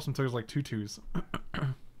tokens like 2/2s.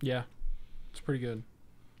 Yeah. It's pretty good.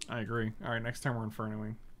 I agree. All right, next time we're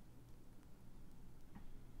Infernoing.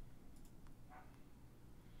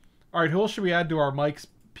 All right, who else should we add to our Mike's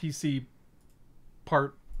PC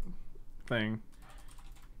part thing?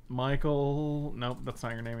 Michael. Nope, that's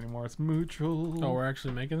not your name anymore. It's Mutual. Oh, we're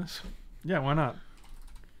actually making this? Yeah, why not?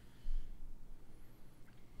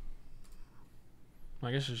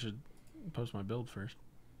 I guess I should post my build first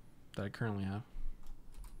that I currently have.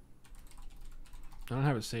 I don't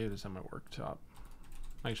have it saved. It's on my worktop.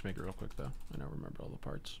 I can just make it real quick, though. I don't remember all the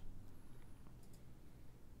parts.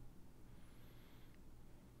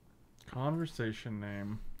 Conversation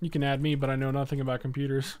name. You can add me, but I know nothing about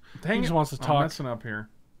computers. Dang He just it. wants to I'm talk. messing up here.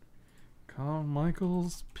 Call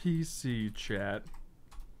Michael's PC chat.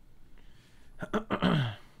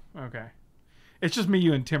 Okay. It's just me,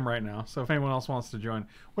 you, and Tim right now. So if anyone else wants to join.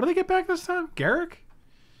 What do they get back this time? Garrick?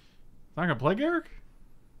 Not going to play Garrick?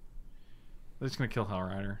 They're just going to kill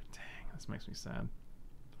Hellrider. Dang, this makes me sad.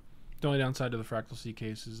 The only downside to the Fractal C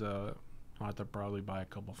case is I'll have to probably buy a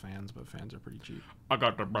couple fans, but fans are pretty cheap. I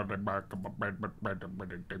got the...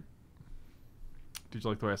 Did you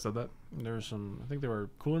like the way I said that? There were some, I think they were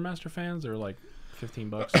Cooler Master fans. They were like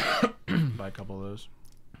 $15. Buy a couple of those.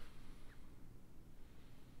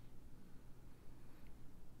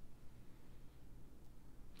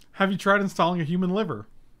 Have you tried installing a human liver?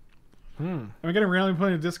 Hmm. Am I getting randomly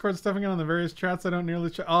putting Discord stuff again on the various chats I don't nearly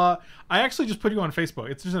chat? I actually just put you on Facebook.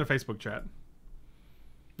 It's just in a Facebook chat.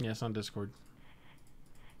 Yeah, it's on Discord.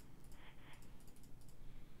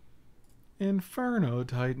 Inferno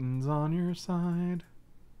Titan's on your side.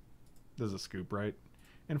 There's a scoop, right?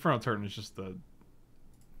 Inferno Turton is just the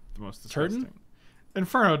most disgusting. Turton?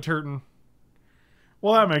 Inferno Turton.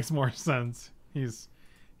 Well, that makes more sense.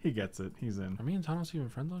 He gets it. He's in. Are me and Thanos even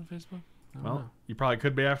friends on Facebook? I don't Well, know. you probably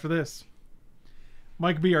could be after this.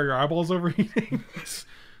 Mike B, are your eyeballs overheating?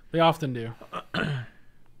 They often do.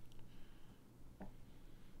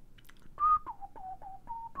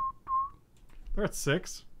 They're at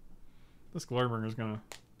 6. This Glorbringer's gonna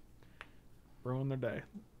ruin their day.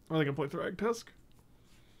 Or they can play Thragtusk.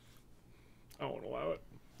 I won't allow it.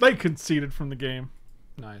 They conceded from the game.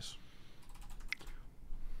 Nice.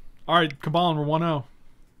 Alright, Kabbalah, we're 1-0.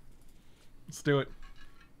 Let's do it.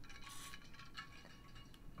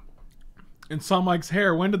 In Saw Mike's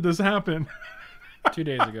hair, when did this happen? 2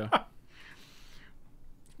 days ago.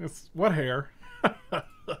 It's what hair?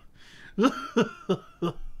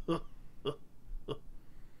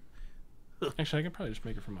 Actually, I could probably just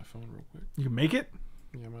make it from my phone real quick. You can make it?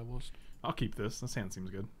 Yeah, my list. I'll keep this. This hand seems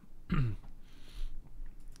good.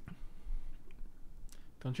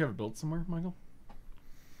 Don't you have it built somewhere, Michael?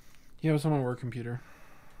 Yeah, it was on my work computer.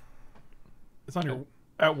 It's on your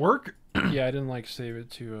at work. Yeah, I didn't like save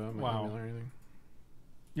it to my Wow. email or anything.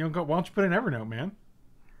 You don't go. Why don't you put it in Evernote, man?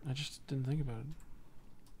 I just didn't think about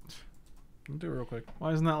it. I'll do it real quick.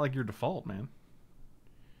 Why isn't that like your default, man?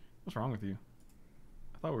 What's wrong with you?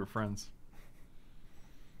 I thought we were friends.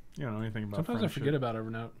 You don't know anything about. Sometimes I friendship. forget about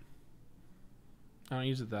Evernote. I don't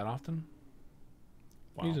use it that often.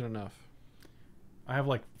 Wow. Use it enough. I have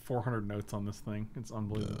like 400 notes on this thing. It's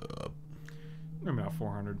unbelievable. Maybe not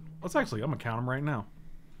 400. Let's actually. I'm gonna count them right now.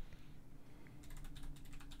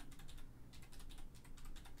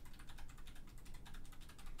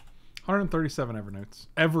 $137 Evernotes.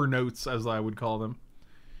 Evernotes, as I would call them.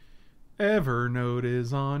 Evernote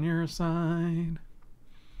is on your side.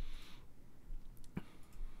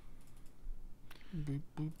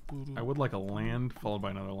 I would like a land followed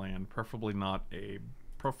by another land, preferably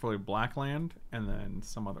black land, and then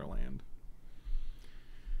some other land.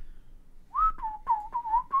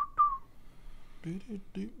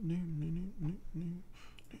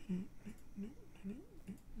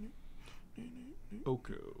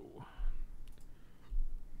 Oko.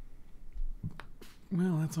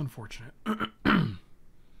 Well, that's unfortunate.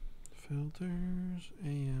 Filters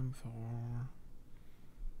AM4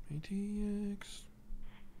 ATX.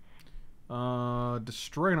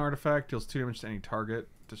 Destroy an artifact, deals 2 damage to any target.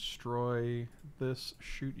 Destroy this,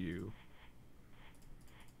 shoot you.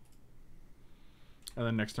 And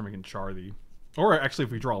then next turn we can char the... Or actually,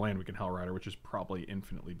 if we draw land, we can Hellrider, which is probably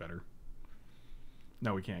infinitely better.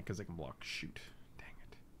 No, we can't, because they can block. Shoot. Dang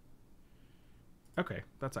it. Okay,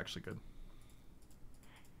 that's actually good.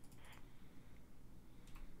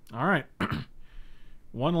 Alright.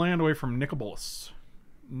 One land away from Nicobolus.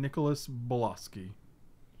 Nicholas Boloski.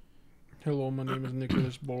 Hello, my name is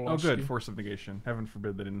Nicholas Boloski. Oh, good. Force of Negation. Heaven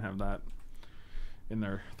forbid they didn't have that in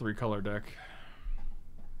their 3-color deck.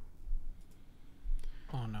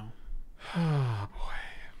 Oh, no. Oh, boy.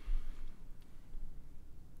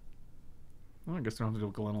 Well, I guess we don't have to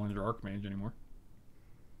do Glenelyn or Archmage anymore.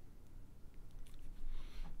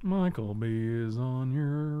 Michael B is on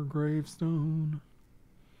your gravestone.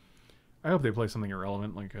 I hope they play something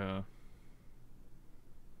irrelevant, like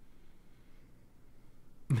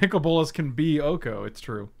Nicobolus can be Oko, it's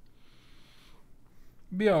true.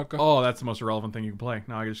 Bianca. Oh, that's the most irrelevant thing you can play.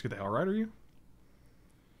 Now I just get the Hellrider you?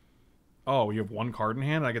 Oh, you have 1 card in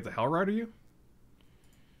hand and I get the Hellrider you?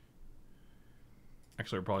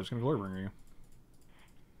 Actually, we're probably just going to Glorybringer you.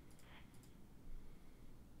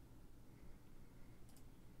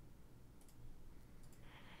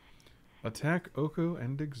 Attack Oko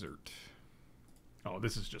and exert. Oh,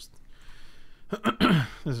 this is just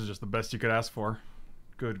this is just the best you could ask for.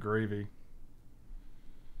 Good gravy.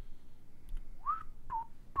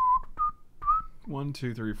 1,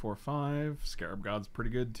 2, 3, 4, 5. Scarab God's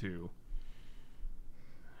pretty good too.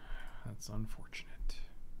 That's unfortunate.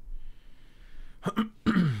 I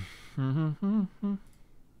mean,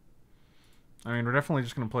 we're definitely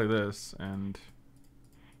just gonna play this and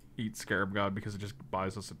eat Scarab God because it just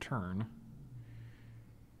buys us a turn.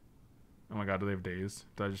 Oh my god, do they have days?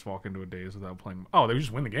 Did I just walk into a daze without playing? Oh, they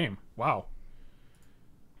just win the game. Wow.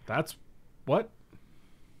 That's... What?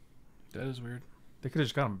 That is weird. They could have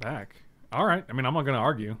just got him back. Alright, I mean, I'm not going to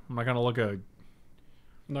argue. I'm not going to look a...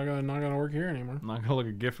 Not gonna work here anymore. I'm not going to look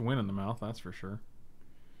a gift win in the mouth, that's for sure.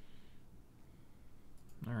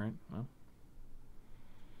 Alright, well.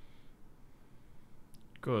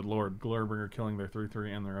 Good lord, Glorybringer killing their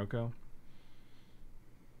 3/3 and their Oko.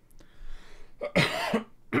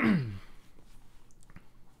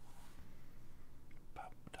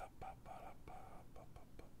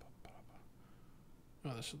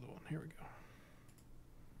 Oh, this is the one. Here we go.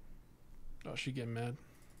 Oh, she getting mad.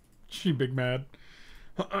 She big mad.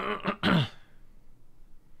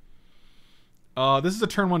 This is a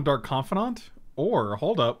turn 1 Dark Confidant. Or,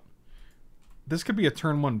 hold up. This could be a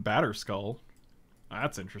turn 1 Batterskull.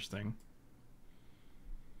 That's interesting.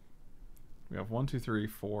 We have 1, 2, 3,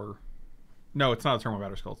 4. No, it's not a turn 1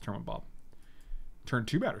 Batterskull. It's turn 1 Bob. Turn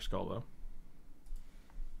 2 Batterskull, though.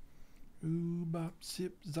 Ooh bop,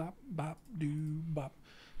 sip zop, bop, doo bop,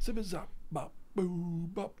 sip a zop, bop, boo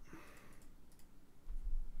bop.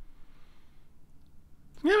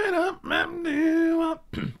 Give it up, do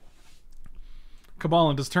up.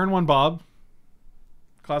 Kabbalah, does turn 1 Bob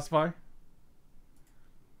classify?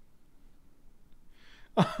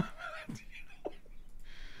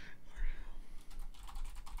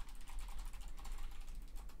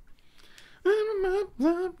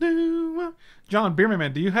 John Beerman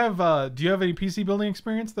Man, do you have any PC building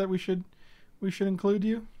experience that we should include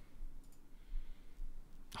you?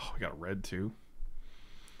 Oh, we got red too.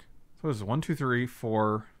 So this is 1, 2, 3,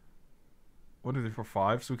 4. 1, 2, 3, 4,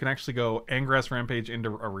 5. So we can actually go Angrass Rampage into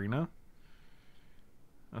Arena.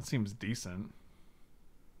 That seems decent.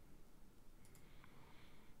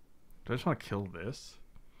 Do I just want to kill this?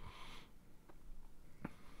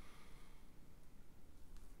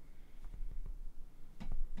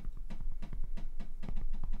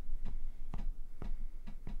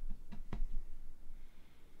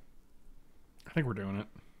 I think we're doing it.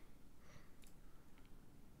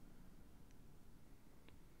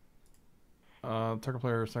 Target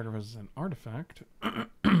player sacrifices an artifact.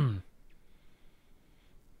 Dude,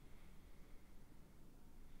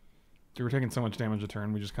 we're taking so much damage a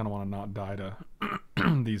turn. We just kind of want to not die to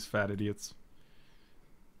these fat idiots.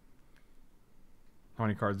 How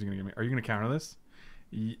many cards are you going to give me? Are you going to counter this?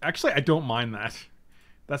 Actually, I don't mind that.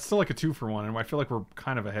 That's still like a 2-for-1, and I feel like we're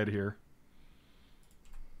kind of ahead here.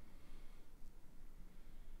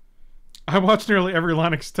 I watch nearly every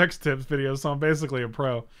Linux text tips video, so I'm basically a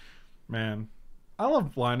pro. Man, I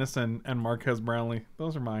love Linus and Marquez Brownlee.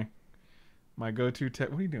 Those are my go-to tech.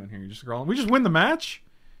 What are you doing here? You just scrolling? We just win the match?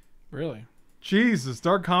 Really? Jesus,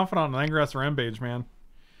 Dark Confidant and Angrass Rampage, man.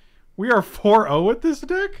 We are 4-0 with this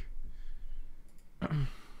deck?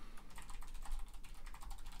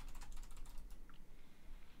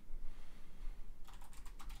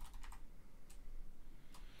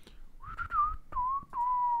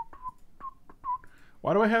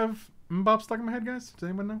 Why do I have Mbop stuck in my head, guys? Does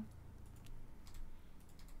anyone know?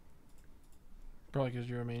 Probably because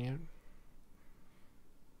you're a maniac.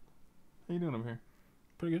 How you doing over here?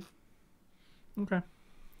 Pretty good. Okay.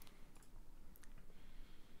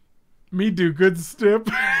 Me do good stip.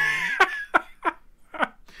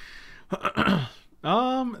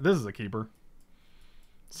 This is a keeper.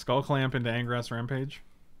 Skull Clamp into Angrass Rampage.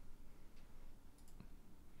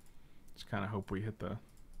 Just kind of hope we hit the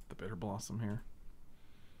Bitter Blossom here.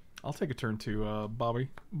 I'll take a turn to Bobby.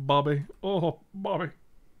 Bobby. Oh, Bobby.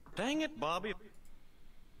 Dang it, Bobby.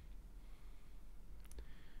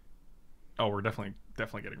 Oh, we're definitely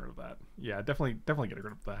getting rid of that. Yeah, definitely getting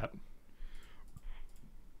rid of that.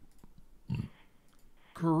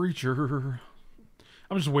 Creature.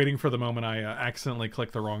 I'm just waiting for the moment I accidentally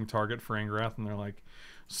click the wrong target for Angrath, and they're like,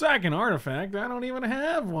 sack an artifact? I don't even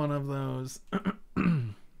have one of those.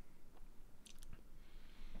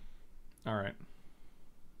 Alright.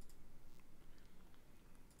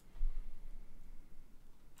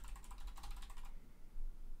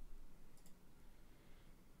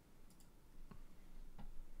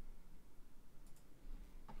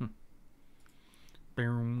 We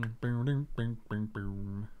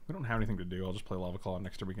don't have anything to do. I'll just play Lava Claw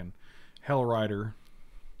next turn. We can Hell Rider.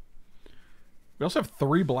 We also have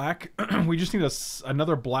 3 black. We just need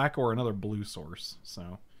another black or another blue source.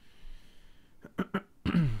 So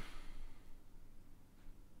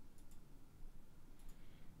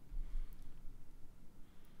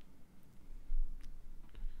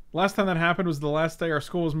last time that happened was the last day our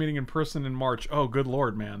school was meeting in person in March. Oh, good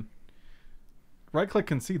lord, man. Right click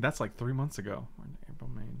concede. That's like 3 months ago. April,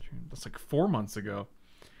 May, June. That's like 4 months ago.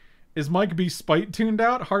 Is Mike B spite tuned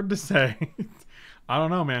out? Hard to say. I don't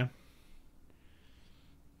know, man.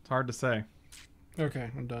 It's hard to say. Okay,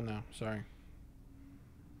 I'm done now. Sorry.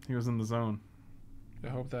 He was in the zone. I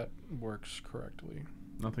hope that works correctly.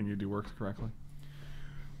 Nothing you do works correctly.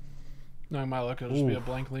 Knowing my luck, it'll just be a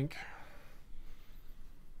blank link.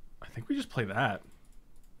 I think we just play that.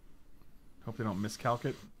 Hope they don't miscalc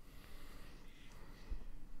it.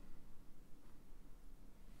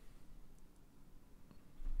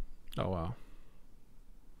 Oh, wow.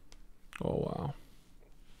 Oh, wow.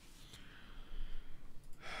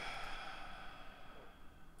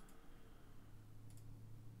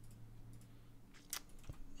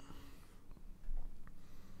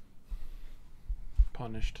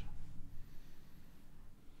 Punished.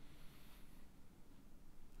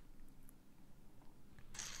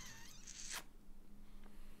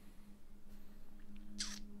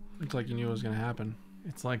 It's like you knew it was going to happen.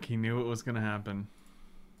 It's like he knew it was going to happen.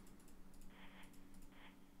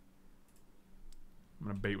 I'm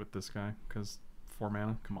going to bait with this guy because 4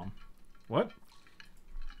 mana. Come on. What?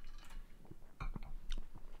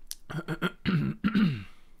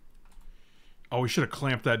 Oh, we should have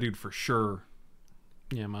clamped that dude for sure.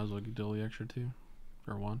 Yeah, might as well deal the extra 2.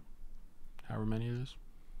 Or 1. However many it is.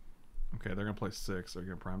 Okay, they're going to play 6. They're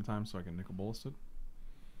going to prime time so I can nickel bullist it.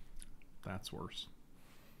 That's worse.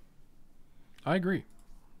 I agree.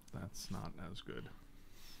 That's not as good.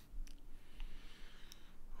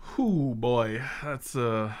 Ooh, boy. That's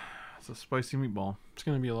a spicy meatball. It's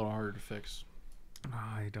going to be a little harder to fix.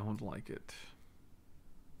 I don't like it.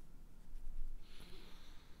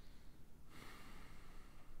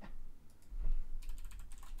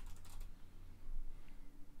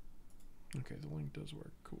 Okay, the link does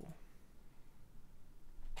work. Cool.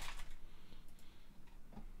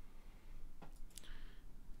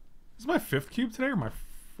 Is my 5th cube today or my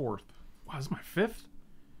 4th? Wow, is this my 5th?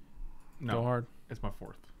 No, Go hard. it's my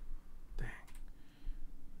 4th.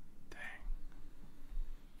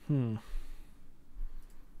 Dang.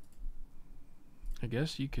 I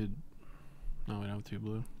guess you could... No, we don't have 2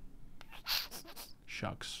 blue.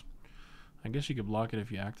 Shucks. I guess you could block it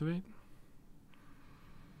if you activate.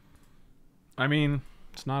 I mean,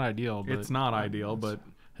 It's not ideal, but... it's not ideal, but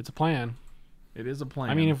It's a plan. it is a plan.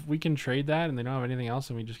 I mean, if we can trade that and they don't have anything else,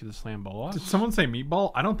 then we just get to slam bolas. Did someone say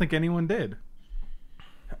meatball? I don't think anyone did.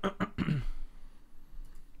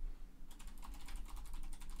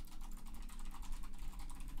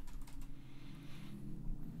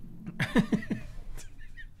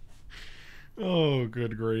 Oh,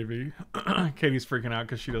 good gravy. Katie's freaking out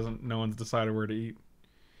because she doesn't. No one's decided where to eat.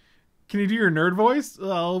 Can you do your nerd voice?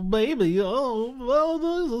 Oh, baby. Oh, well,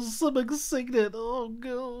 there's a stomach sickness. Oh,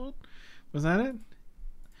 God. Was that it?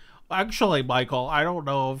 Actually, Michael, I don't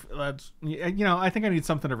know if that's... You know, I think I need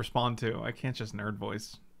something to respond to. I can't just nerd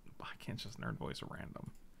voice. I can't just nerd voice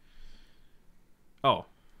random. Oh.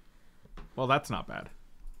 Well, that's not bad.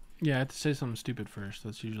 Yeah, I have to say something stupid first.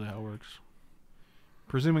 That's usually how it works.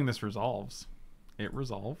 Presuming this resolves. It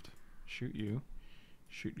resolved. Shoot you.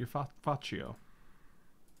 Shoot your Faccio.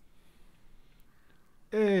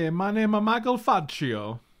 Hey, my name is Michael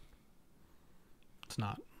Faccio. It's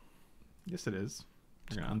not. Yes, it is.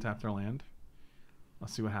 You're going to untap their land.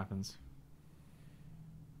 Let's see what happens.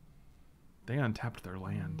 They untapped their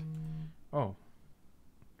land. Oh.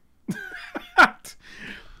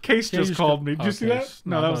 Case just called me. Did you see that?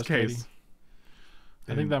 No, that was Case. Katie.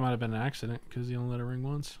 I think that might have been an accident because he only let it ring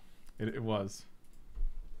once. It was.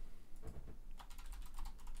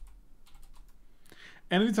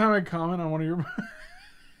 Anytime I comment on one of your...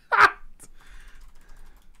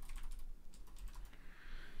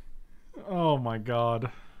 Oh my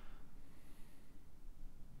God.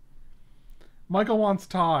 Michael wants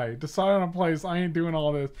tie. Decide on a place. I ain't doing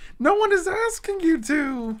all this. No one is asking you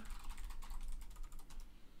to.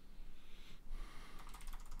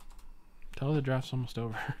 Tell her the draft's almost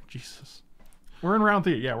over. Jesus. We're in round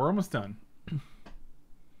 3. Yeah, we're almost done.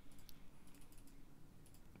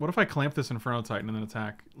 What if I clamp this Inferno Titan and then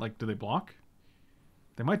attack? Like, do they block?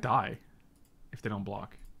 They might die if they don't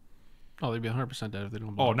block. Oh, they'd be 100% dead if they don't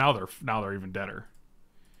Oh, block. now they're even deader.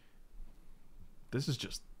 This is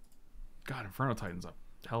just... God, Inferno Titan's a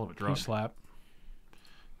hell of a drug. Slap.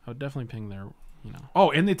 I would definitely ping their, you know.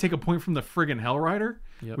 Oh, and they take a point from the friggin' Hell Rider?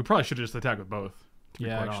 Yep. We probably should have just attacked with both, to be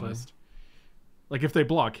Yeah, quite actually. honest. Like, if they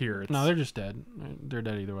block here, it's... No, they're just dead. They're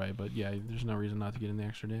dead either way, but yeah, there's no reason not to get in the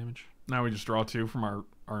extra damage. Now we just draw 2 from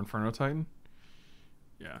our Inferno Titan?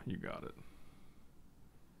 Yeah, you got it.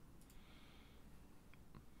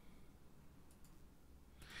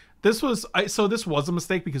 This was a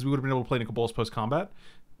mistake because we would have been able to play Nicol Bolas post-combat,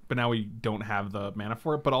 but now we don't have the mana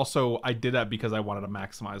for it. But also, I did that because I wanted to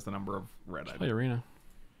maximize the number of red I Play did. Arena.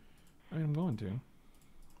 I mean, I'm going to.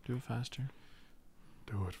 Do it faster.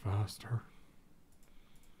 Do it faster.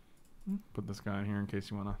 Put this guy in here in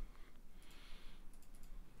case you want to...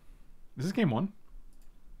 Is this game 1?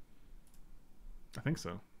 I think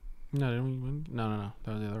so. No, didn't we win? No.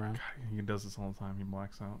 That was the other round. God, he does this all the time. He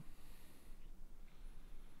blacks out.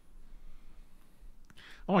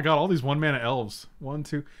 Oh my God, all these 1-mana elves. 1,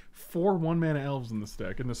 2, 4 1-mana elves in this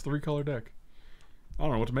deck, in this 3-color deck. I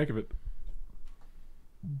don't know what to make of it.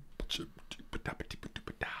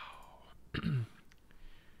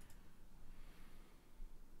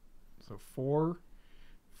 So 4,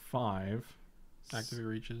 5. Activate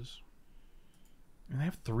reaches. And they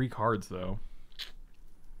have 3 cards, though.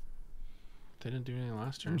 They didn't do anything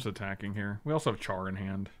last I'm turn. just attacking here. We also have Char in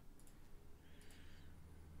hand.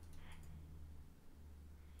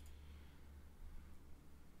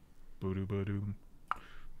 Boo-doo.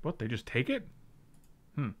 What? They just take it?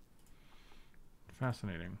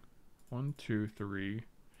 Fascinating. 1, 2, 3.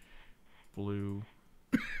 Blue.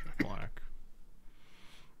 Black.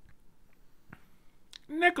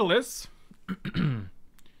 Nicholas!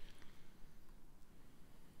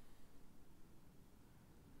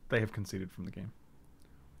 They have conceded from the game.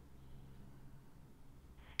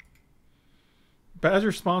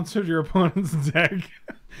 Badger sponsored your opponent's deck.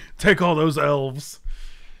 Take all those elves.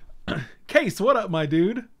 Case, what up, my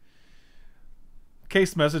dude?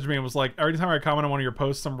 Case messaged me and was like, every time I comment on one of your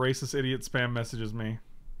posts, some racist idiot spam messages me.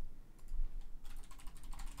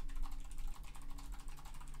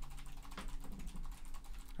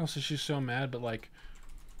 Also, she's so mad, but like,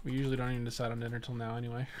 we usually don't even decide on dinner till now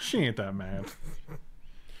anyway. She ain't that mad.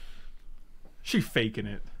 She faking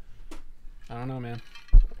it. I don't know, man.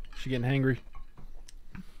 She getting hangry.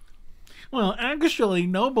 Well, actually,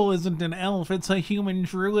 Noble isn't an elf. It's a human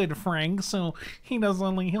druid, Frank. So he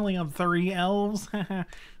only have 3 elves.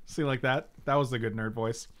 See, like that? That was the good nerd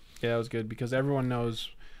voice. Yeah, that was good because everyone knows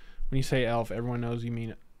when you say elf, everyone knows you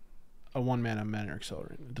mean a 1-mana men or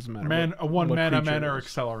accelerant. It doesn't matter. A 1-mana creature men or it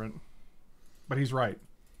is. accelerant. But he's right.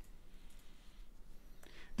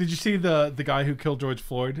 Did you see the guy who killed George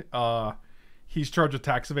Floyd? He's charged with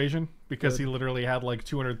tax evasion because he literally had like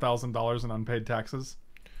 $200,000 in unpaid taxes.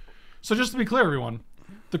 So just to be clear, everyone,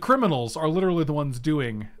 the criminals are literally the ones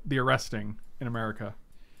doing the arresting in America.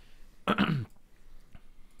 Oh,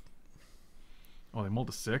 they mulled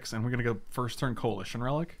a 6, and we're gonna go first turn coalition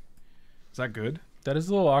relic. Is that good? That is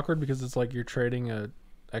a little awkward because it's like you're trading a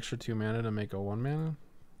extra 2 mana to make a 1 mana.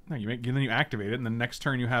 No, then you activate it, and then next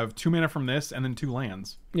turn you have 2 mana from this, and then 2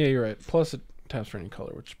 lands. Yeah, you're right. Plus it taps for any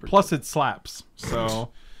color, which is pretty Plus it slaps.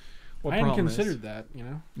 So what I hadn't problem is- considered that, you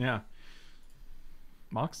know. Yeah.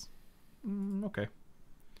 Mox? Okay.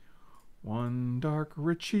 1 Dark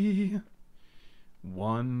Richie.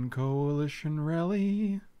 1 Coalition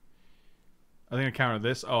Rally. I think I counted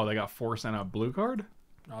this. Oh, they got Force and a blue card?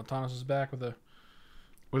 Oh, Thomas is back with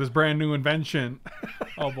With his brand new invention.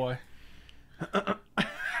 oh boy.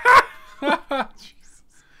 Jesus.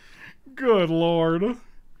 Good lord.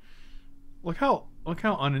 Look how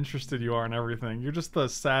uninterested you are in everything. You're just the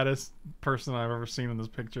saddest person I've ever seen in this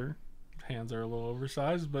picture. Hands are a little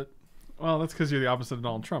oversized, but Well, that's because you're the opposite of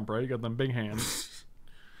Donald Trump, right? You got them big hands.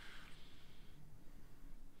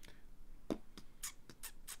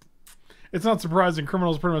 It's not surprising.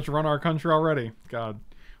 Criminals pretty much run our country already. God,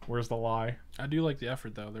 where's the lie? I do like the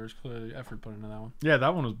effort though. There's clearly effort put into that one. Yeah,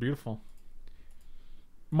 that one was beautiful.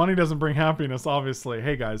 Money doesn't bring happiness, obviously.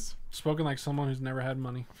 Hey, guys, Spoken like someone who's never had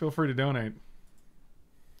money. feel free to donate.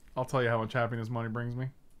 I'll tell you how much happiness money brings me.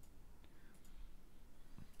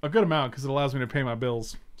 A good amount, because it allows me to pay my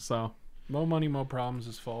bills. So Mo money, mo problems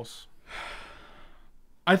is false.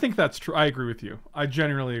 I think that's true. I agree with you. I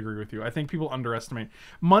genuinely agree with you. I think people underestimate.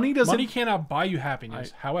 Money doesn't... Money cannot buy you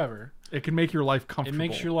happiness. However, It can make your life comfortable. it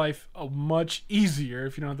makes your life much easier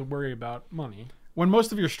if you don't have to worry about money. When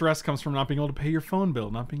most of your stress comes from not being able to pay your phone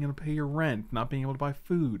bill, not being able to pay your rent, not being able to buy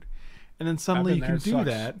food, and then suddenly you been can there, it do sucks.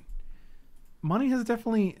 that, money has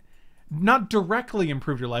definitely not directly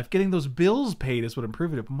improved your life. Getting those bills paid is what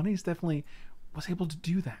improved it, but money has definitely was able to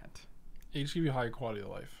do that. It just give you a higher quality of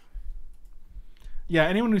life. Yeah,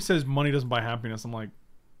 anyone who says money doesn't buy happiness, I'm like,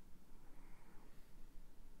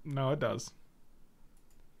 no, it does.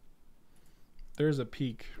 There's a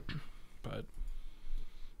peak, but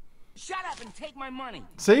Shut up and take my money.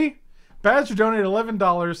 See? Badger donated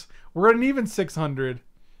 $11. We're at an even 600.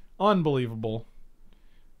 Unbelievable.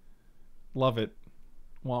 Love it.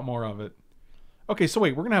 Want more of it. Okay, so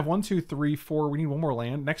wait, we're going to have 1, 2, 3, 4. We need one more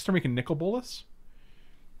land. Next turn we can nickel bolus.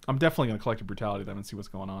 I'm definitely going to collect a brutality then and see what's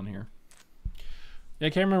going on here. yeah, I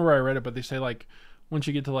can't remember where I read it, but they say like once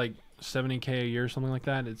you get to like 70K a year or something like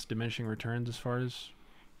that, it's diminishing returns as far as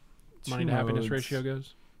money to happiness Modes. ratio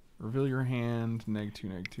goes. Reveal your hand.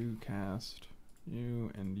 -2, cast.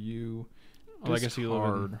 You and you. Well, I guess you live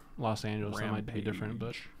in Discard. Los Angeles, that might be different,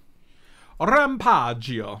 but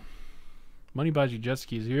Rampagio. money buys you jet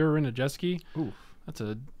skis. Have you ever ridden a jet ski? Ooh. That's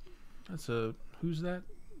a who's that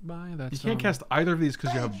by? That's You can't cast either of these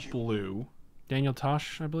because you have blue. Daniel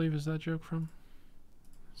Tosh, I believe, is that joke from?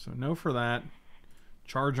 So no for that.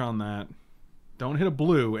 Charge on that. Don't hit a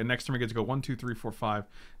blue, and next time we get to go 1, 2, 3, 4, 5.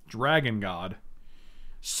 Dragon God.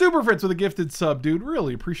 Super Fritz with a gifted sub, dude.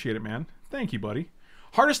 Really appreciate it, man. Thank you, buddy.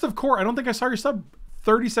 Hardest of Core. I don't think I saw your sub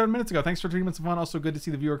 37 minutes ago. Thanks for 3 minutes of fun. Also good to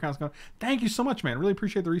see the viewer counts going. Thank you so much, man. Really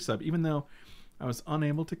appreciate the resub, even though I was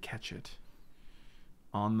unable to catch it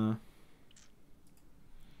on the...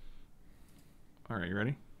 All right, you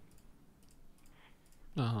ready?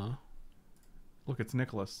 Uh-huh. Look, it's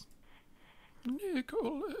Nicholas.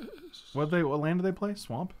 Nicholas. What land did they play?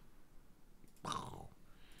 Swamp?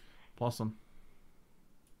 Blossom.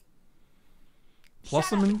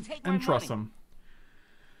 Blossom Shut up and, and take my and trust money. them.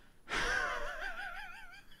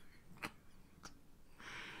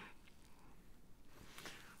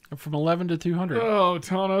 From 11 to 200. Oh,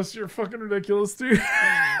 Tanos, you're fucking ridiculous, dude.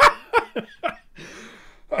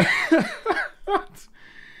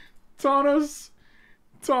 Tanos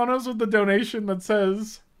with the donation that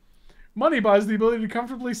says, money buys the ability to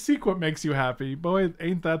comfortably seek what makes you happy. Boy,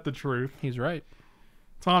 ain't that the truth. He's right.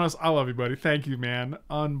 Tanos, I love you, buddy. Thank you, man.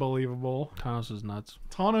 Unbelievable. Thanos is nuts.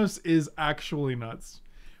 Tanos is actually nuts.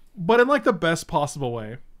 But in like the best possible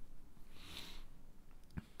way.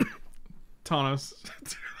 Tanos.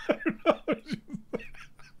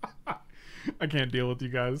 I can't deal with you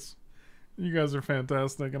guys. You guys are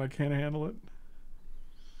fantastic, and I can't handle it.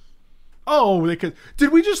 Oh, they could.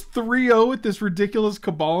 Did we just 3-0 at this ridiculous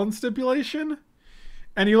Kabbalah stipulation?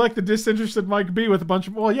 And you like the disinterested Mike B with a bunch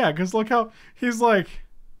of. Well, yeah, because look how he's like,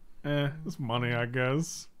 this money, I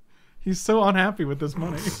guess. He's so unhappy with this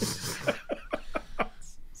money.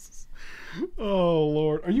 Oh,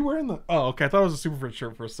 Lord. Are you wearing the... Oh, okay. I thought it was a Super Frit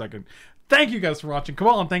shirt for a second. Thank you guys for watching.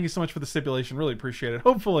 Kabbalah, thank you so much for the stipulation. Really appreciate it.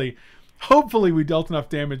 Hopefully we dealt enough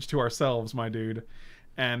damage to ourselves, my dude.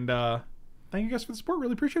 And, thank you guys for the support.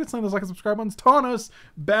 Really appreciate it. Slam those like and subscribe buttons. Tanos,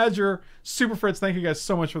 Badger, Super Fritz, thank you guys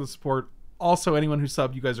so much for the support. Also, anyone who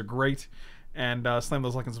subbed, you guys are great. And slam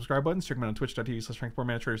those like and subscribe buttons. Check them out on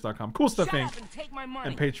twitch.tv/rankpoormanatraders.com. Cool stuff, Inc. Take my money.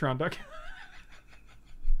 And Patreon.com.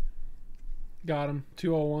 Got him.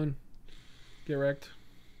 201. Get wrecked.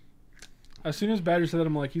 As soon as Badger said that,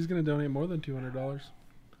 I'm like, he's going to donate more than $200.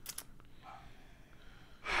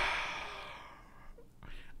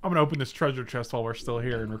 I'm going to open this treasure chest while we're still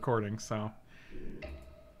here and recording, so.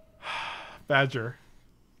 Badger.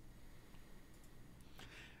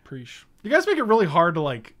 Preach. You guys make it really hard to,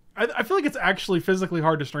 like... I feel like it's actually physically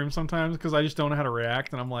hard to stream sometimes because I just don't know how to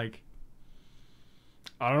react, and I'm like...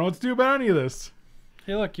 I don't know what to do about any of this.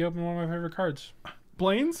 Hey, look, you opened one of my favorite cards.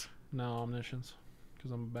 Blaines? No, Omniscience.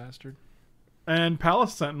 Because I'm a bastard. And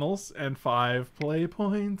Palace Sentinels. And 5 play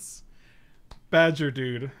points. Badger,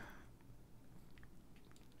 dude.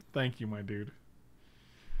 Thank you, my dude.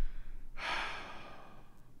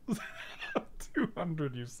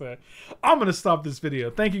 200, you say. I'm going to stop this video.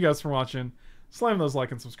 Thank you guys for watching. Slam those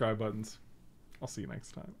like and subscribe buttons. I'll see you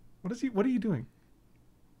next time. What are you doing?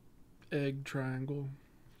 Egg triangle.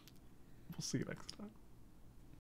 We'll see you next time.